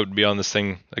mean, I hope to be on this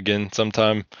thing again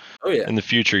sometime in the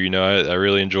future. I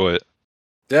really enjoy it.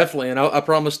 Definitely, and I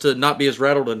promise to not be as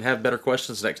rattled and have better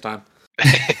questions next time.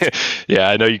 Yeah,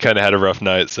 I know you kind of had a rough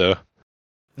night, so.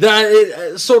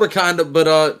 Sort of, kind of,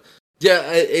 but yeah,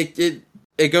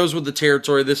 it goes with the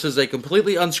territory. This is a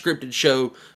completely unscripted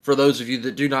show. For those of you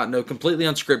that do not know, completely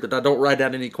unscripted. I don't write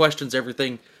down any questions.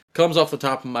 Everything comes off the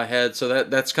top of my head. So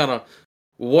that's kind of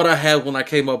what I had when I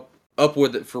came up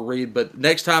with it for Reid. But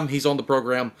next time he's on the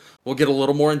program, we'll get a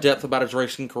little more in depth about his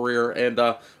racing career and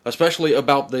especially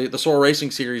about the Soar Racing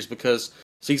series because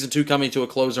Season 2 coming to a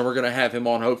close, and we're going to have him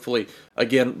on hopefully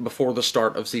again before the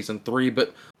start of Season 3.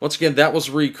 But once again, that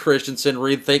was Reid Christensen.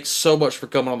 Reid, thanks so much for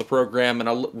coming on the program, and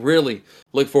I really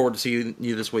look forward to seeing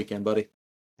you this weekend, buddy.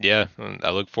 Yeah,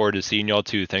 I look forward to seeing y'all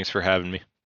too. Thanks for having me.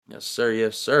 Yes, sir.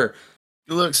 Yes, sir.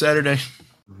 Good luck Saturday.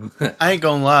 I ain't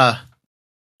gonna lie.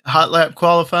 Hot lap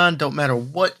qualifying, don't matter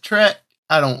what track,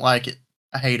 I don't like it.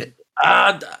 I hate it.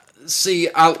 See,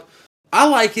 I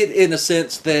like it in a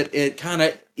sense that it kind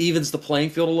of evens the playing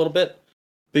field a little bit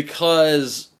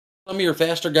because some of your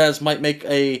faster guys might make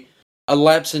a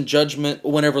lapse in judgment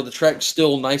whenever the track's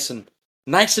still nice and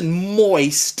nice and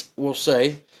moist, we'll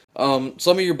say. Some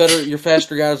of your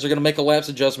faster guys are going to make a laps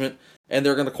adjustment, and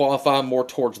they're going to qualify more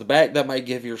towards the back. That might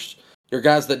give your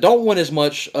guys that don't win as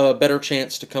much a better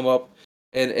chance to come up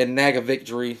and nab a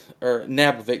victory,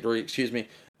 excuse me.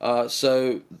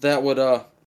 So that would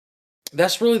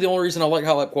that's really the only reason I like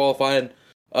hot lap qualifying.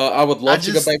 I would love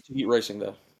to go back to heat racing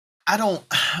though.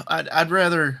 I'd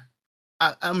rather.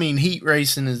 I mean, heat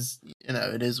racing is,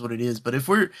 it is what it is. But if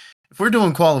we're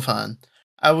doing qualifying,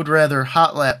 I would rather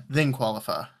hot lap than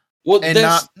qualify. Well, and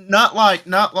not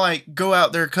like go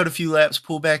out there, cut a few laps,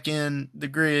 pull back in the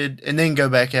grid, and then go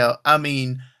back out. I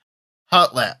mean,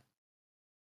 hot lap.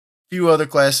 Few other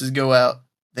classes go out,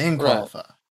 then qualify. Right.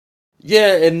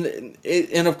 Yeah,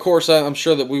 and of course I'm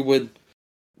sure that we would,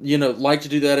 like to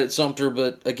do that at Sumter,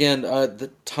 but again, the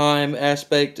time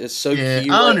aspect is so key.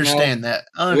 I understand that.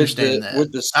 I understand that.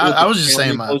 I was just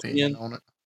saying my opinion on it.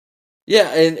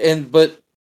 Yeah, but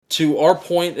to our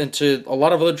point and to a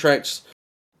lot of other tracks,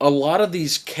 a lot of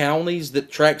these counties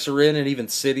that tracks are in, and even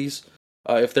cities,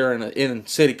 if they're in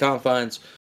city confines,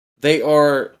 they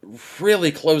are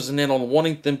really closing in on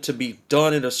wanting them to be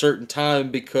done at a certain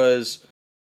time, because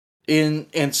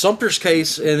in Sumter's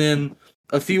case, and in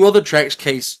a few other tracks'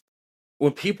 case,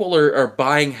 when people are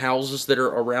buying houses that are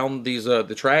around these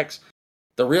the tracks,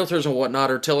 the realtors and whatnot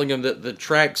are telling them that the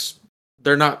tracks,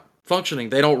 they're not functioning,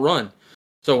 they don't run.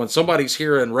 So when somebody's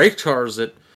hearing race cars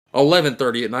at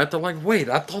 11:30 at night, they're like, "Wait,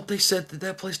 I thought they said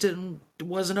that place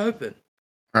wasn't open."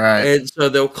 Right. And so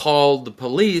they'll call the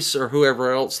police or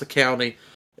whoever else, the county,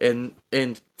 and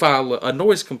file a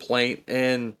noise complaint.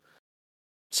 And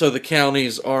so the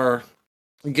counties are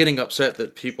getting upset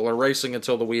that people are racing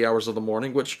until the wee hours of the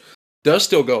morning, which does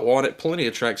still go on at plenty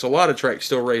of tracks. A lot of tracks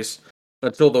still race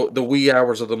until the wee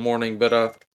hours of the morning, but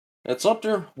at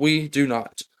Sumter, we do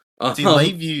not. See,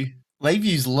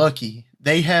 Lakeview's lucky.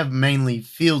 They have mainly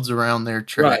fields around their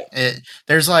track. Right.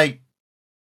 There's like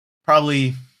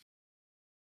probably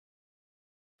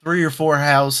 3 or 4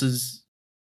 houses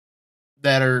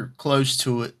that are close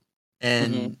to it,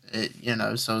 and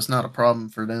so it's not a problem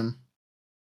for them.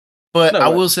 But I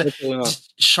will say,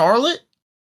 Charlotte,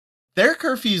 their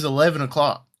curfew is 11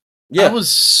 o'clock. Yeah. I was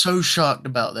so shocked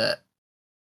about that.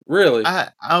 Really?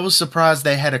 I was surprised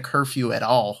they had a curfew at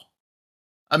all.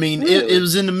 I mean, really? It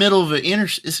was in the middle of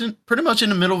it's pretty much in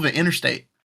the middle of an interstate.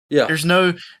 Yeah. There's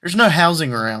no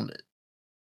housing around it.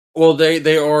 Well,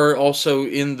 they are also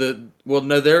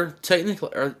they're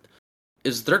technically,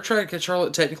 is their track at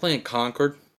Charlotte technically in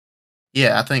Concord?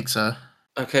 Yeah, I think so.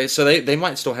 Okay, so they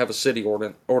might still have a city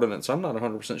ordinance. I'm not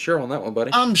 100% sure on that one,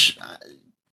 buddy.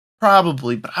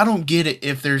 Probably, but I don't get it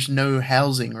if there's no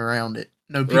housing around it.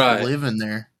 No people living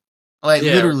there. Like,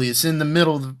 literally, it's in the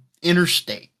middle of the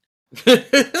interstate. Right,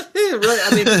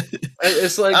 I mean,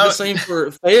 it's like the same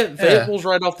for Fayetteville's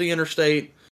right off the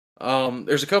interstate.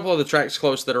 There's a couple of the tracks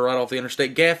close that are right off the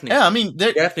interstate. Gaffney. Yeah, I mean,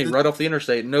 Gaffney right off the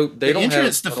interstate. No, they don't have. The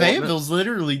entrance to Fayetteville's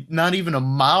literally not even a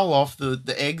mile off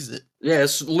the exit. Yeah,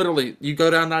 it's literally, you go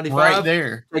down 95, right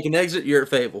there, take an exit, you're at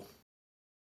Fayetteville.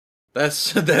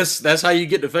 That's how you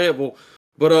get to Fayetteville.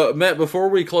 But Matt, before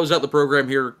we close out the program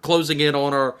here, closing in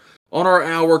on our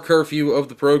hour curfew of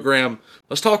the program,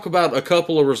 let's talk about a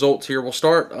couple of results here. We'll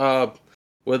start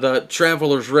with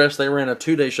Travelers Rest. They ran a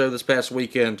 2-day show this past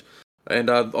weekend,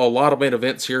 and a lot of main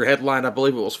events here. Headline, I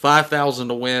believe it was 5,000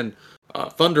 to win.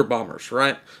 Thunder Bombers,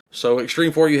 right? So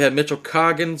Extreme 4, you had Mitchell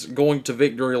Coggins going to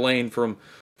victory lane from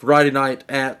Friday night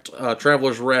at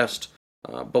Travelers Rest.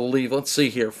 Believe, let's see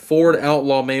here, Ford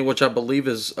Outlaw main, which I believe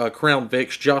is Crown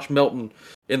Vics. Josh Melton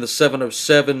in the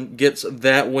 707 gets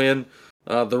that win.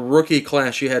 The rookie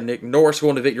class, you had Nick Norris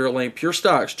going to victory lane. Pure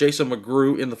Stocks, Jason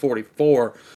McGrew in the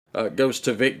 44 goes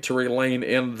to victory lane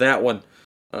in that one.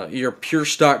 Your Pure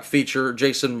Stock feature,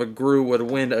 Jason McGrew, would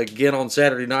win again on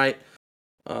Saturday night.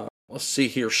 Let's see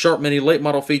here, Sharp Mini late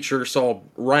model feature saw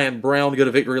Ryan Brown go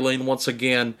to victory lane once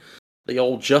again. The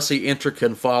old Jussie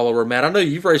Intrican follower, Matt. I know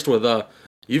you've raced with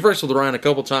Ryan a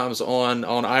couple times on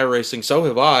iRacing. So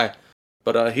have I,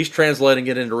 but he's translating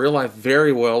it into real life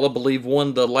very well. I believe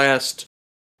won the last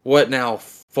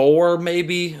 4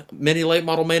 maybe mini late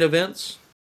model main events.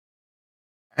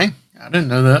 Hey, I didn't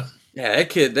know that. Yeah,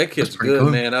 that kid's good, cool.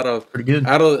 Man. Out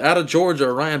of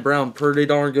Georgia, Ryan Brown, pretty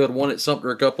darn good. Won at Sumter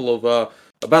a couple of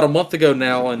about a month ago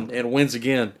now, and wins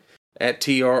again at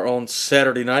TR on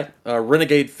Saturday night.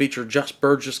 Renegade feature Josh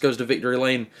Burgess goes to victory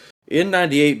lane in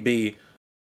 98B.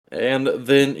 And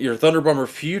then your Thunder Bomber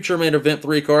future main event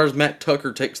 3 cars, Matt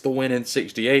Tucker takes the win in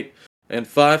 68. And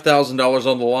 $5,000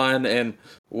 on the line. And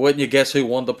wouldn't you guess who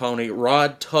won the pony?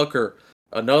 Rod Tucker.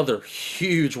 Another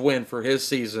huge win for his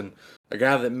season. a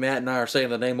guy that Matt and I are saying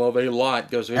the name of a lot,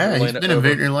 goes to Victory Yeah, he's Lane been in over.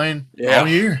 Victory Lane Yeah. all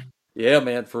year. Yeah,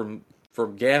 man, from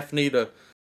Gaffney to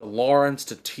Lawrence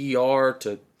to TR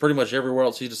to pretty much everywhere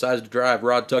else he decides to drive,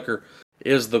 Rod Tucker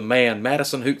is the man.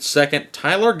 Madison Hoot second.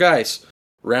 Tyler Geis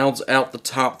rounds out the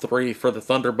top 3 for the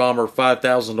Thunder Bomber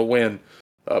 5,000 to win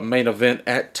main event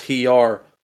at TR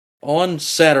on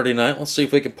Saturday night. Let's see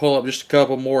if we can pull up just a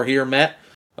couple more here, Matt.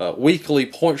 Weekly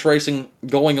points racing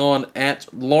going on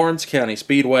at Lawrence County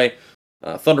Speedway.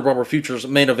 Thunder Bomber Futures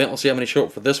main event. Let's see how many show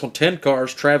up for this one. 10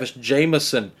 cars. Travis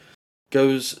Jameson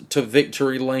goes to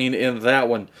victory lane in that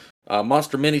one.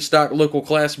 Monster Mini Stock local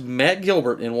class, Matt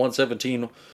Gilbert in 117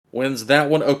 wins that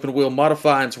one. Open wheel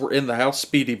modifieds were in the house.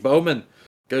 Speedy Bowman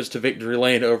goes to victory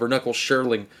lane over Knuckles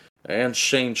Sherling and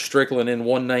Shane Strickland in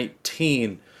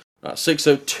 119.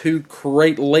 602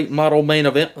 crate late model main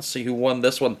event. Let's see who won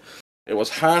this one. It was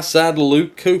Highside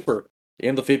Luke Cooper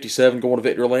in the 57 going to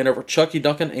victory lane over Chucky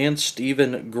Duncan and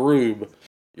Steven Groob.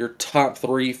 Your top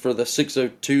 3 for the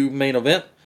 602 main event.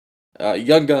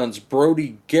 Young Guns,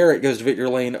 Brody Garrett goes to victory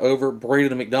lane over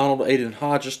Braden McDonald, Aiden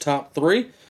Hodges, top 3.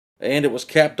 And it was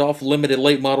capped off limited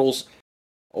late models.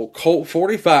 Colt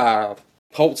 45,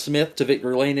 Colt Smith to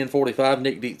victory lane in 45,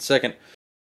 Nick Deet second.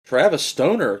 Travis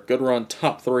Stoner, good run,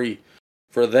 top 3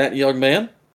 for that young man.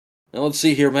 Now let's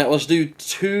see here, Matt. Let's do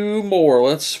 2 more.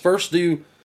 Let's first do,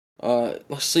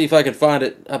 let's see if I can find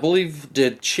it. I believe,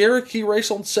 did Cherokee race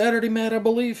on Saturday, Matt, I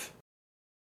believe?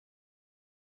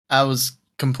 I was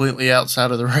completely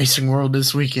outside of the racing world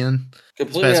this weekend.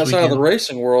 Completely outside of the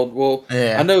racing world. Well,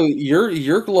 yeah. I know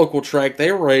your local track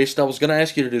they raced. I was going to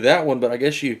ask you to do that one, but I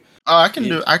guess you. Oh, I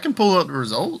can pull up the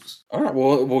results. All right.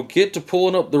 Well, we'll get to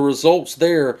pulling up the results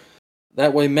there.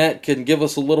 That way, Matt can give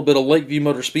us a little bit of Lakeview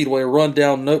Motor Speedway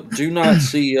rundown. Nope, do not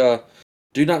see a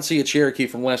Cherokee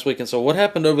from last weekend. So, what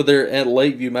happened over there at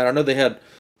Lakeview, Matt? I know they had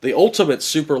the Ultimate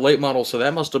Super Late Model, so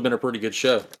that must have been a pretty good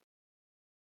show.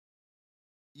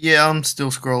 Yeah, I'm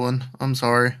still scrolling. I'm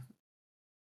sorry.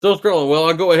 Still scrolling. Well,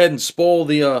 I'll go ahead and spoil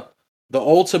the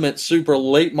Ultimate Super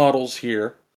Late Models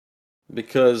here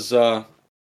because I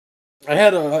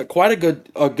had quite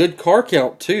a good car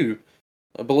count too.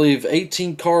 I believe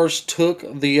 18 cars took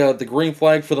the green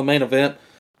flag for the main event.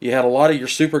 You had a lot of your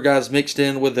super guys mixed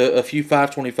in with a few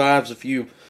 525s, a few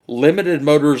limited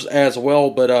motors as well.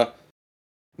 But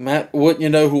Matt, wouldn't you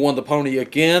know who won the pony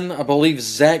again? I believe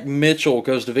Zach Mitchell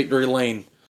goes to victory lane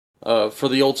for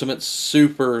the Ultimate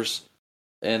Supers.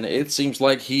 And it seems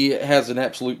like he has an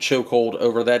absolute chokehold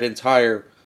over that entire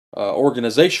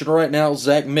organization right now.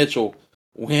 Zach Mitchell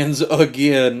wins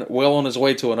again, well on his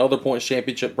way to another points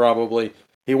championship probably.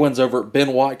 He wins over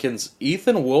Ben Watkins.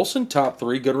 Ethan Wilson, top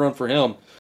 3, good run for him.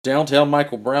 Downtown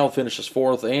Michael Brown finishes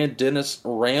 4th, and Dennis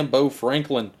Rambo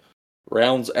Franklin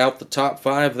rounds out the top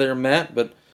 5 there, Matt.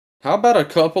 But how about a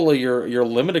couple of your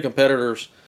limited competitors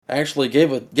actually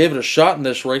gave it a shot in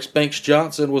this race? Banks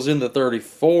Johnson was in the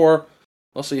 34.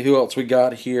 Let's see who else we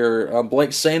got here.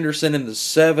 Blake Sanderson in the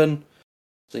 7.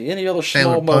 See any other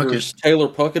small motors? Taylor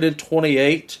Puckett in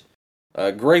 28.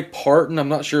 Gray Parton, I'm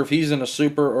not sure if he's in a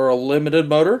super or a limited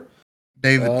motor.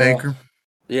 David Baker.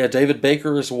 Yeah, David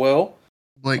Baker as well.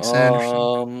 Blake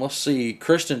Sanderson. Let's see.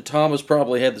 Christian Thomas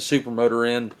probably had the super motor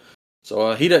in.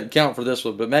 So he doesn't count for this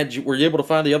one. But Matt, were you able to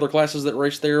find the other classes that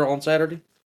raced there on Saturday?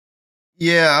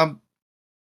 Yeah.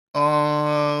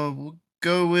 We'll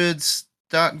go with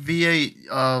Stock V8.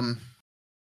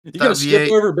 You gonna skip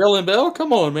over Bell and Bell?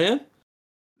 Come on, man.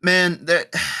 Man,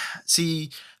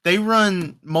 they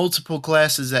run multiple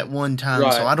classes at one time,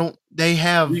 right. So they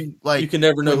have you can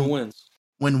never know who wins.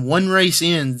 When one race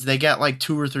ends, they got like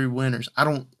 2 or 3 winners. I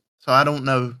don't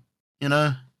know, you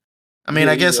know. I mean,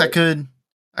 I guess right.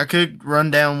 I could run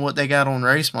down what they got on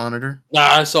Race Monitor.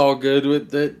 Nah, it's all good.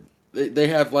 With that, they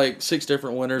have like 6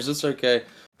 different winners. It's okay.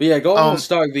 But yeah, go on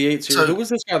Stock V8s here. So, who was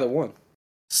this guy that won?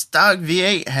 Stock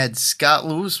V8 had Scott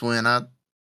Lewis win.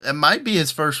 That might be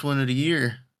his first win of the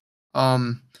year.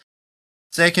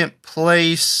 Second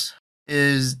place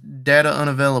is Data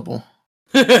Unavailable.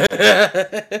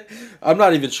 I'm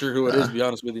not even sure who it is, to be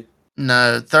honest with you.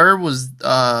 No, third was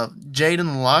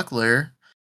Jaden Locklear.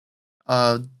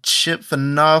 Chip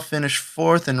Fanal finished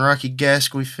 4th, and Rocky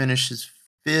Gasquet finishes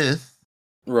 5th.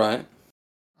 Right.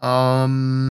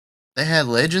 They had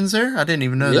legends there? I didn't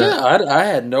even know that. Yeah, I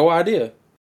had no idea.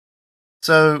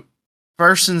 So,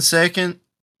 first and second,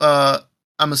 I'm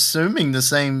assuming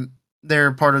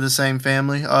they're part of the same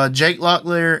family. Jake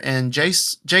Locklear and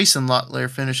Jason Locklear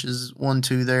finishes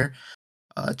 1-2 there.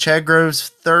 Chad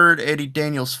Groves 3rd, Eddie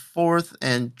Daniels 4th,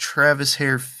 and Travis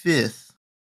Hare 5th.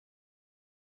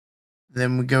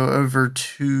 Then we go over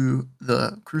to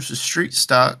the Cruises Street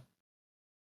Stock.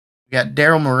 We got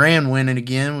Daryl Moran winning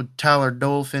again with Tyler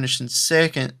Dole finishing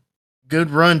second. Good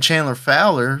run, Chandler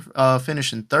Fowler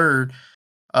finishing third.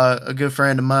 A good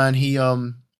friend of mine.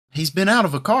 He's been out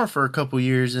of a car for a couple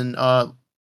years, and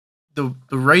the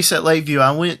race at Lakeview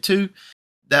I went to,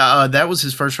 that was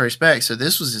his first race back. So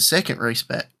this was his second race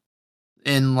back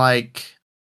in like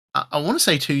I want to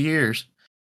say 2 years.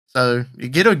 So you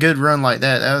get a good run like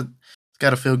that. It's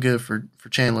got to feel good for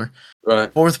Chandler.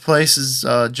 Right. Fourth place is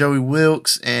Joey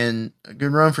Wilkes, and a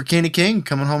good run for Kenny King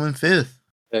coming home in fifth.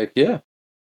 Heck yeah.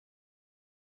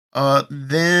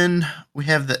 Then we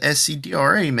have the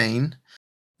SCDRA main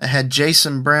that had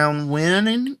Jason Brown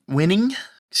winning.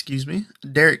 Excuse me.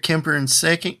 Derek Kemper in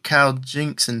second, Kyle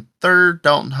Jinks in third,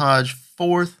 Dalton Hodge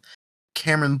fourth,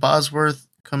 Cameron Bosworth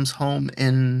comes home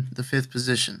in the fifth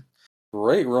position.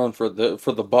 Great run for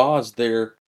the Boz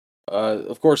there.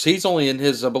 Of course, he's only in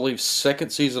his, I believe, second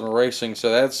season of racing, so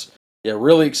that's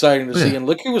really exciting to see. And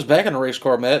look who was back in the race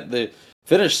car, Matt. The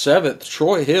finished seventh,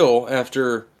 Troy Hill,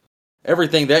 after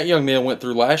everything that young man went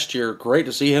through last year. Great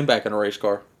to see him back in a race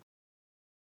car.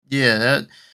 Yeah,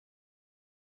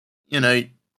 you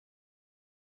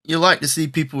like to see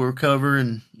people recover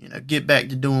and get back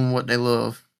to doing what they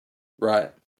love.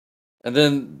 Right. And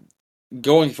then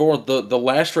going forward, the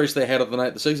last race they had of the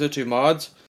night, the 602 mods,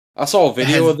 I saw a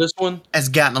video of this one. Has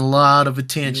gotten a lot of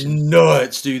attention.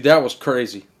 Nuts, dude. That was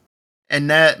crazy. And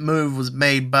that move was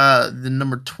made by the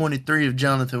number 23 of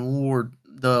Jonathan Ward,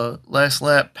 the last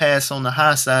lap pass on the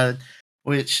high side,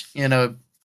 which, I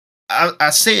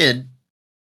said,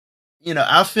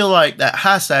 I feel like that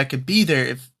high side could be there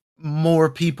if more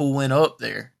people went up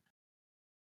there.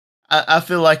 I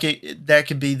feel like that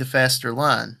could be the faster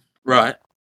line. Right.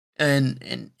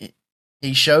 And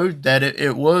he showed that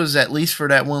it was, at least for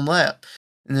that one lap.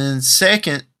 And then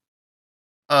second,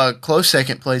 close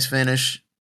second place finish,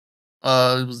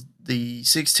 it was the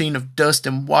 16 of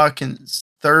Dustin Watkins.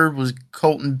 Third was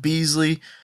Colton Beasley.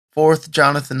 Fourth,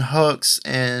 Jonathan Hucks.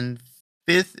 And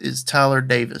fifth is Tyler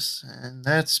Davis. And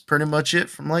that's pretty much it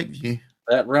from Lakeview.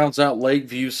 That rounds out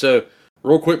Lakeview. So,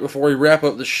 real quick before we wrap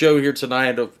up the show here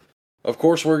tonight, of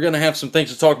course, we're going to have some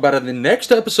things to talk about in the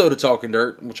next episode of Talking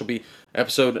Dirt, which will be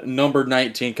episode number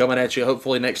 19, coming at you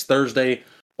hopefully next Thursday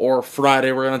or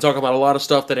Friday. We're going to talk about a lot of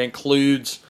stuff that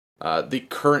includes the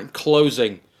current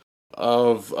closing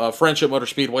of Friendship Motor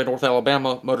Speedway, North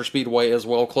Alabama Motor Speedway as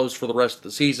well, closed for the rest of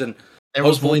the season. There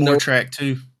was one more track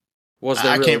too. Was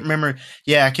there? I really? Can't remember.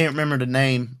 Yeah, I can't remember the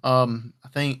name. I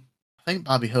think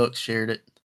Bobby Hooks shared it.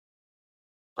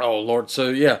 Oh Lord! So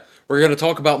yeah, we're going to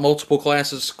talk about multiple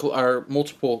classes or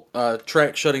multiple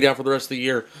tracks shutting down for the rest of the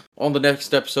year on the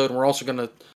next episode, and we're also going to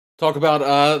talk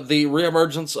about the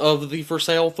reemergence of the for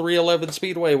sale 311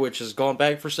 Speedway, which has gone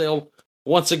back for sale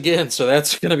once again. So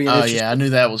that's going to be an interesting I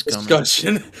knew that was coming.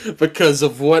 Discussion because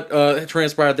of what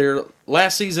transpired there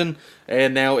last season,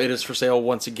 and now it is for sale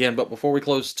once again. But before we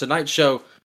close tonight's show,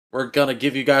 we're going to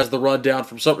give you guys the rundown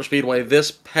from Sumter Speedway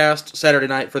this past Saturday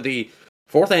night for the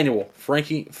 4th annual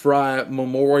Frankie Fry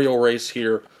Memorial Race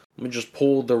here. Let me just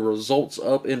pull the results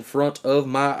up in front of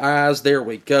my eyes. There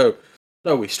we go.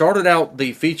 So we started out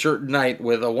the featured night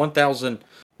with a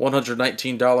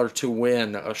 $1,119 to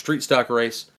win a street stock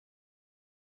race.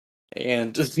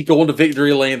 And going to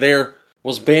victory lane there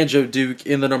was Banjo Duke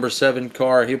in the number 7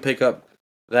 car. He'll pick up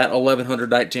that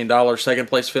 $1,119. Second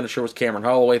place finisher was Cameron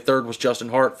Holloway. Third was Justin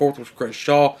Hart. Fourth was Chris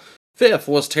Shaw. Fifth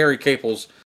was Terry Caples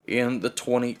in the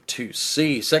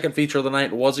 22C. Second feature of the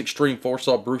night was Extreme Force.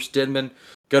 Saw Bruce Denman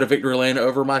go to victory lane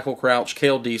over Michael Crouch,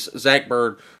 Cale Deese, Zach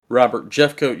Bird, Robert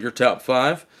Jeffcoat, your top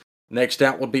 5. Next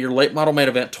out would be your late model main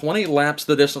event. 20 laps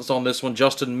the distance on this one.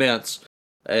 Justin Mintz,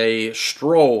 a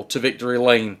stroll to victory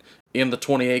lane in the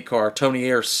 28 car. Tony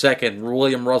Ayers second,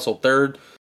 William Russell third,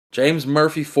 James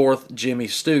Murphy fourth, Jimmy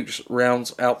Stooks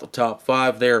rounds out the top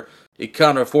 5 there.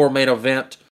 Econo 4 main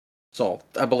event. So,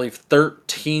 I believe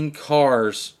 13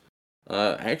 cars.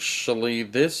 Actually,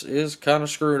 this is kind of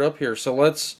screwed up here. So,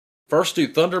 let's first do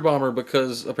Thunder Bomber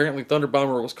because apparently Thunder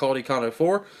Bomber was called Econo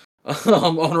 4.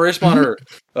 On Race Monitor,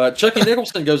 Chucky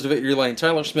Nicholson goes to victory lane.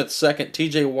 Tyler Smith second,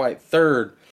 TJ White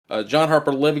third. John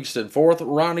Harper Livingston fourth.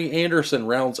 Ronnie Anderson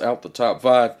rounds out the top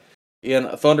 5. In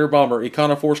Thunder Bomber,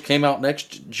 Econo Force came out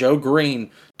next. Joe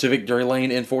Green to victory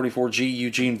lane in 44G.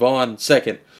 Eugene Vaughn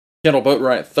second. Kendall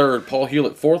Boatwright third, Paul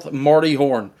Hewlett fourth, Marty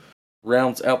Horn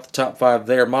rounds out the top 5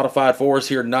 there. Modified 4s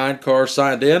here, 9 cars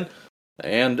signed in,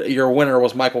 and your winner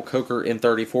was Michael Coker in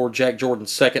 34, Jack Jordan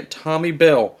second, Tommy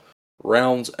Bell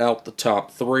rounds out the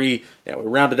top 3, and we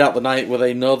rounded out the night with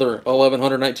another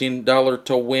 $1,119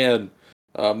 to win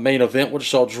main event,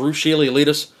 which saw Drew Shealy lead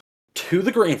us to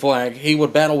the green flag. He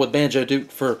would battle with Banjo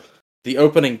Duke for the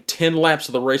opening 10 laps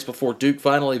of the race before Duke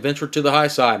finally ventured to the high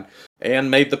side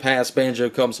and made the pass. Banjo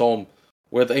comes home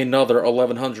with another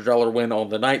 $1,100 win on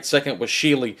the night. Second was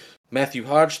Sheely, Matthew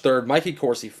Hodge third, Mikey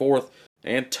Corsi fourth,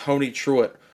 and Tony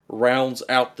Truitt rounds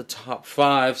out the top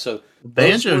 5. So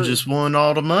Banjo just won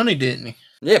all the money, didn't he?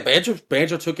 Yeah,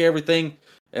 Banjo took everything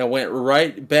and went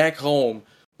right back home.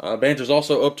 Banjo's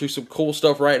also up to some cool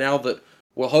stuff right now that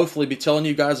we'll hopefully be telling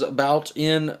you guys about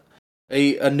in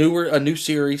a new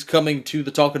series coming to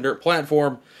the Talking Dirt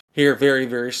platform here very,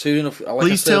 very soon. Like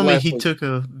Please tell me he took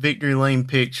a victory lane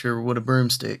picture with a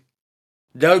broomstick.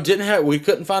 No, didn't have. We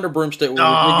couldn't find a broomstick. We did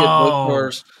get both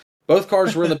cars. Both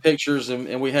cars were in the pictures,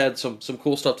 and we had some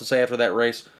cool stuff to say after that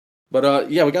race.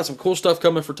 But yeah, we got some cool stuff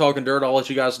coming for Talking Dirt. I'll let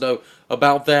you guys know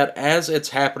about that as it's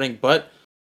happening. But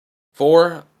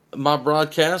for my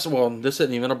broadcast, well, this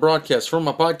isn't even a broadcast. For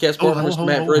my podcast partner, Mr.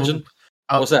 Matt Bridgen.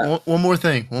 What's that? One more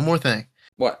thing.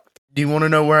 What? Do you want to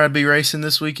know where I'd be racing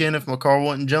this weekend if my car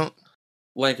wasn't junked?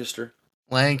 Lancaster.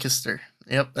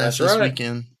 Yep, that's this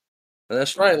weekend.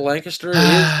 That's right. Lancaster is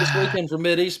this weekend for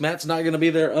Mid-East. Matt's not going to be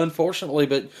there, unfortunately,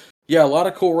 but yeah, a lot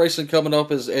of cool racing coming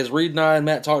up as Reid and I and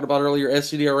Matt talked about earlier.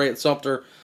 SCDRA at Sumter.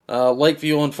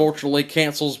 Lakeview, unfortunately,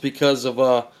 cancels because of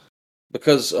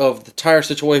the tire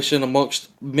situation, amongst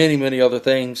many, many other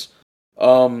things.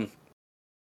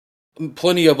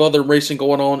 Plenty of other racing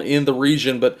going on in the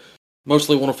region, but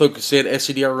mostly want to focus in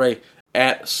SCDRA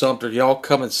at Sumter. Y'all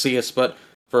come and see us. But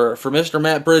for Mr.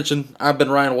 Matt Bridgen, I've been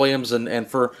Ryan Williams, and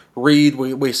for Reid,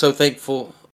 we're so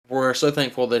thankful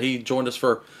that he joined us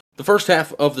for the first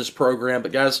half of this program.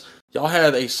 But guys, y'all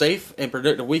have a safe and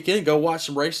productive weekend. Go watch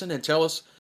some racing and tell us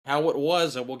how it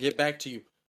was, and we'll get back to you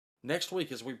next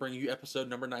week as we bring you episode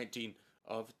number 19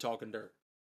 of Talking Dirt.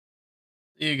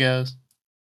 See you guys.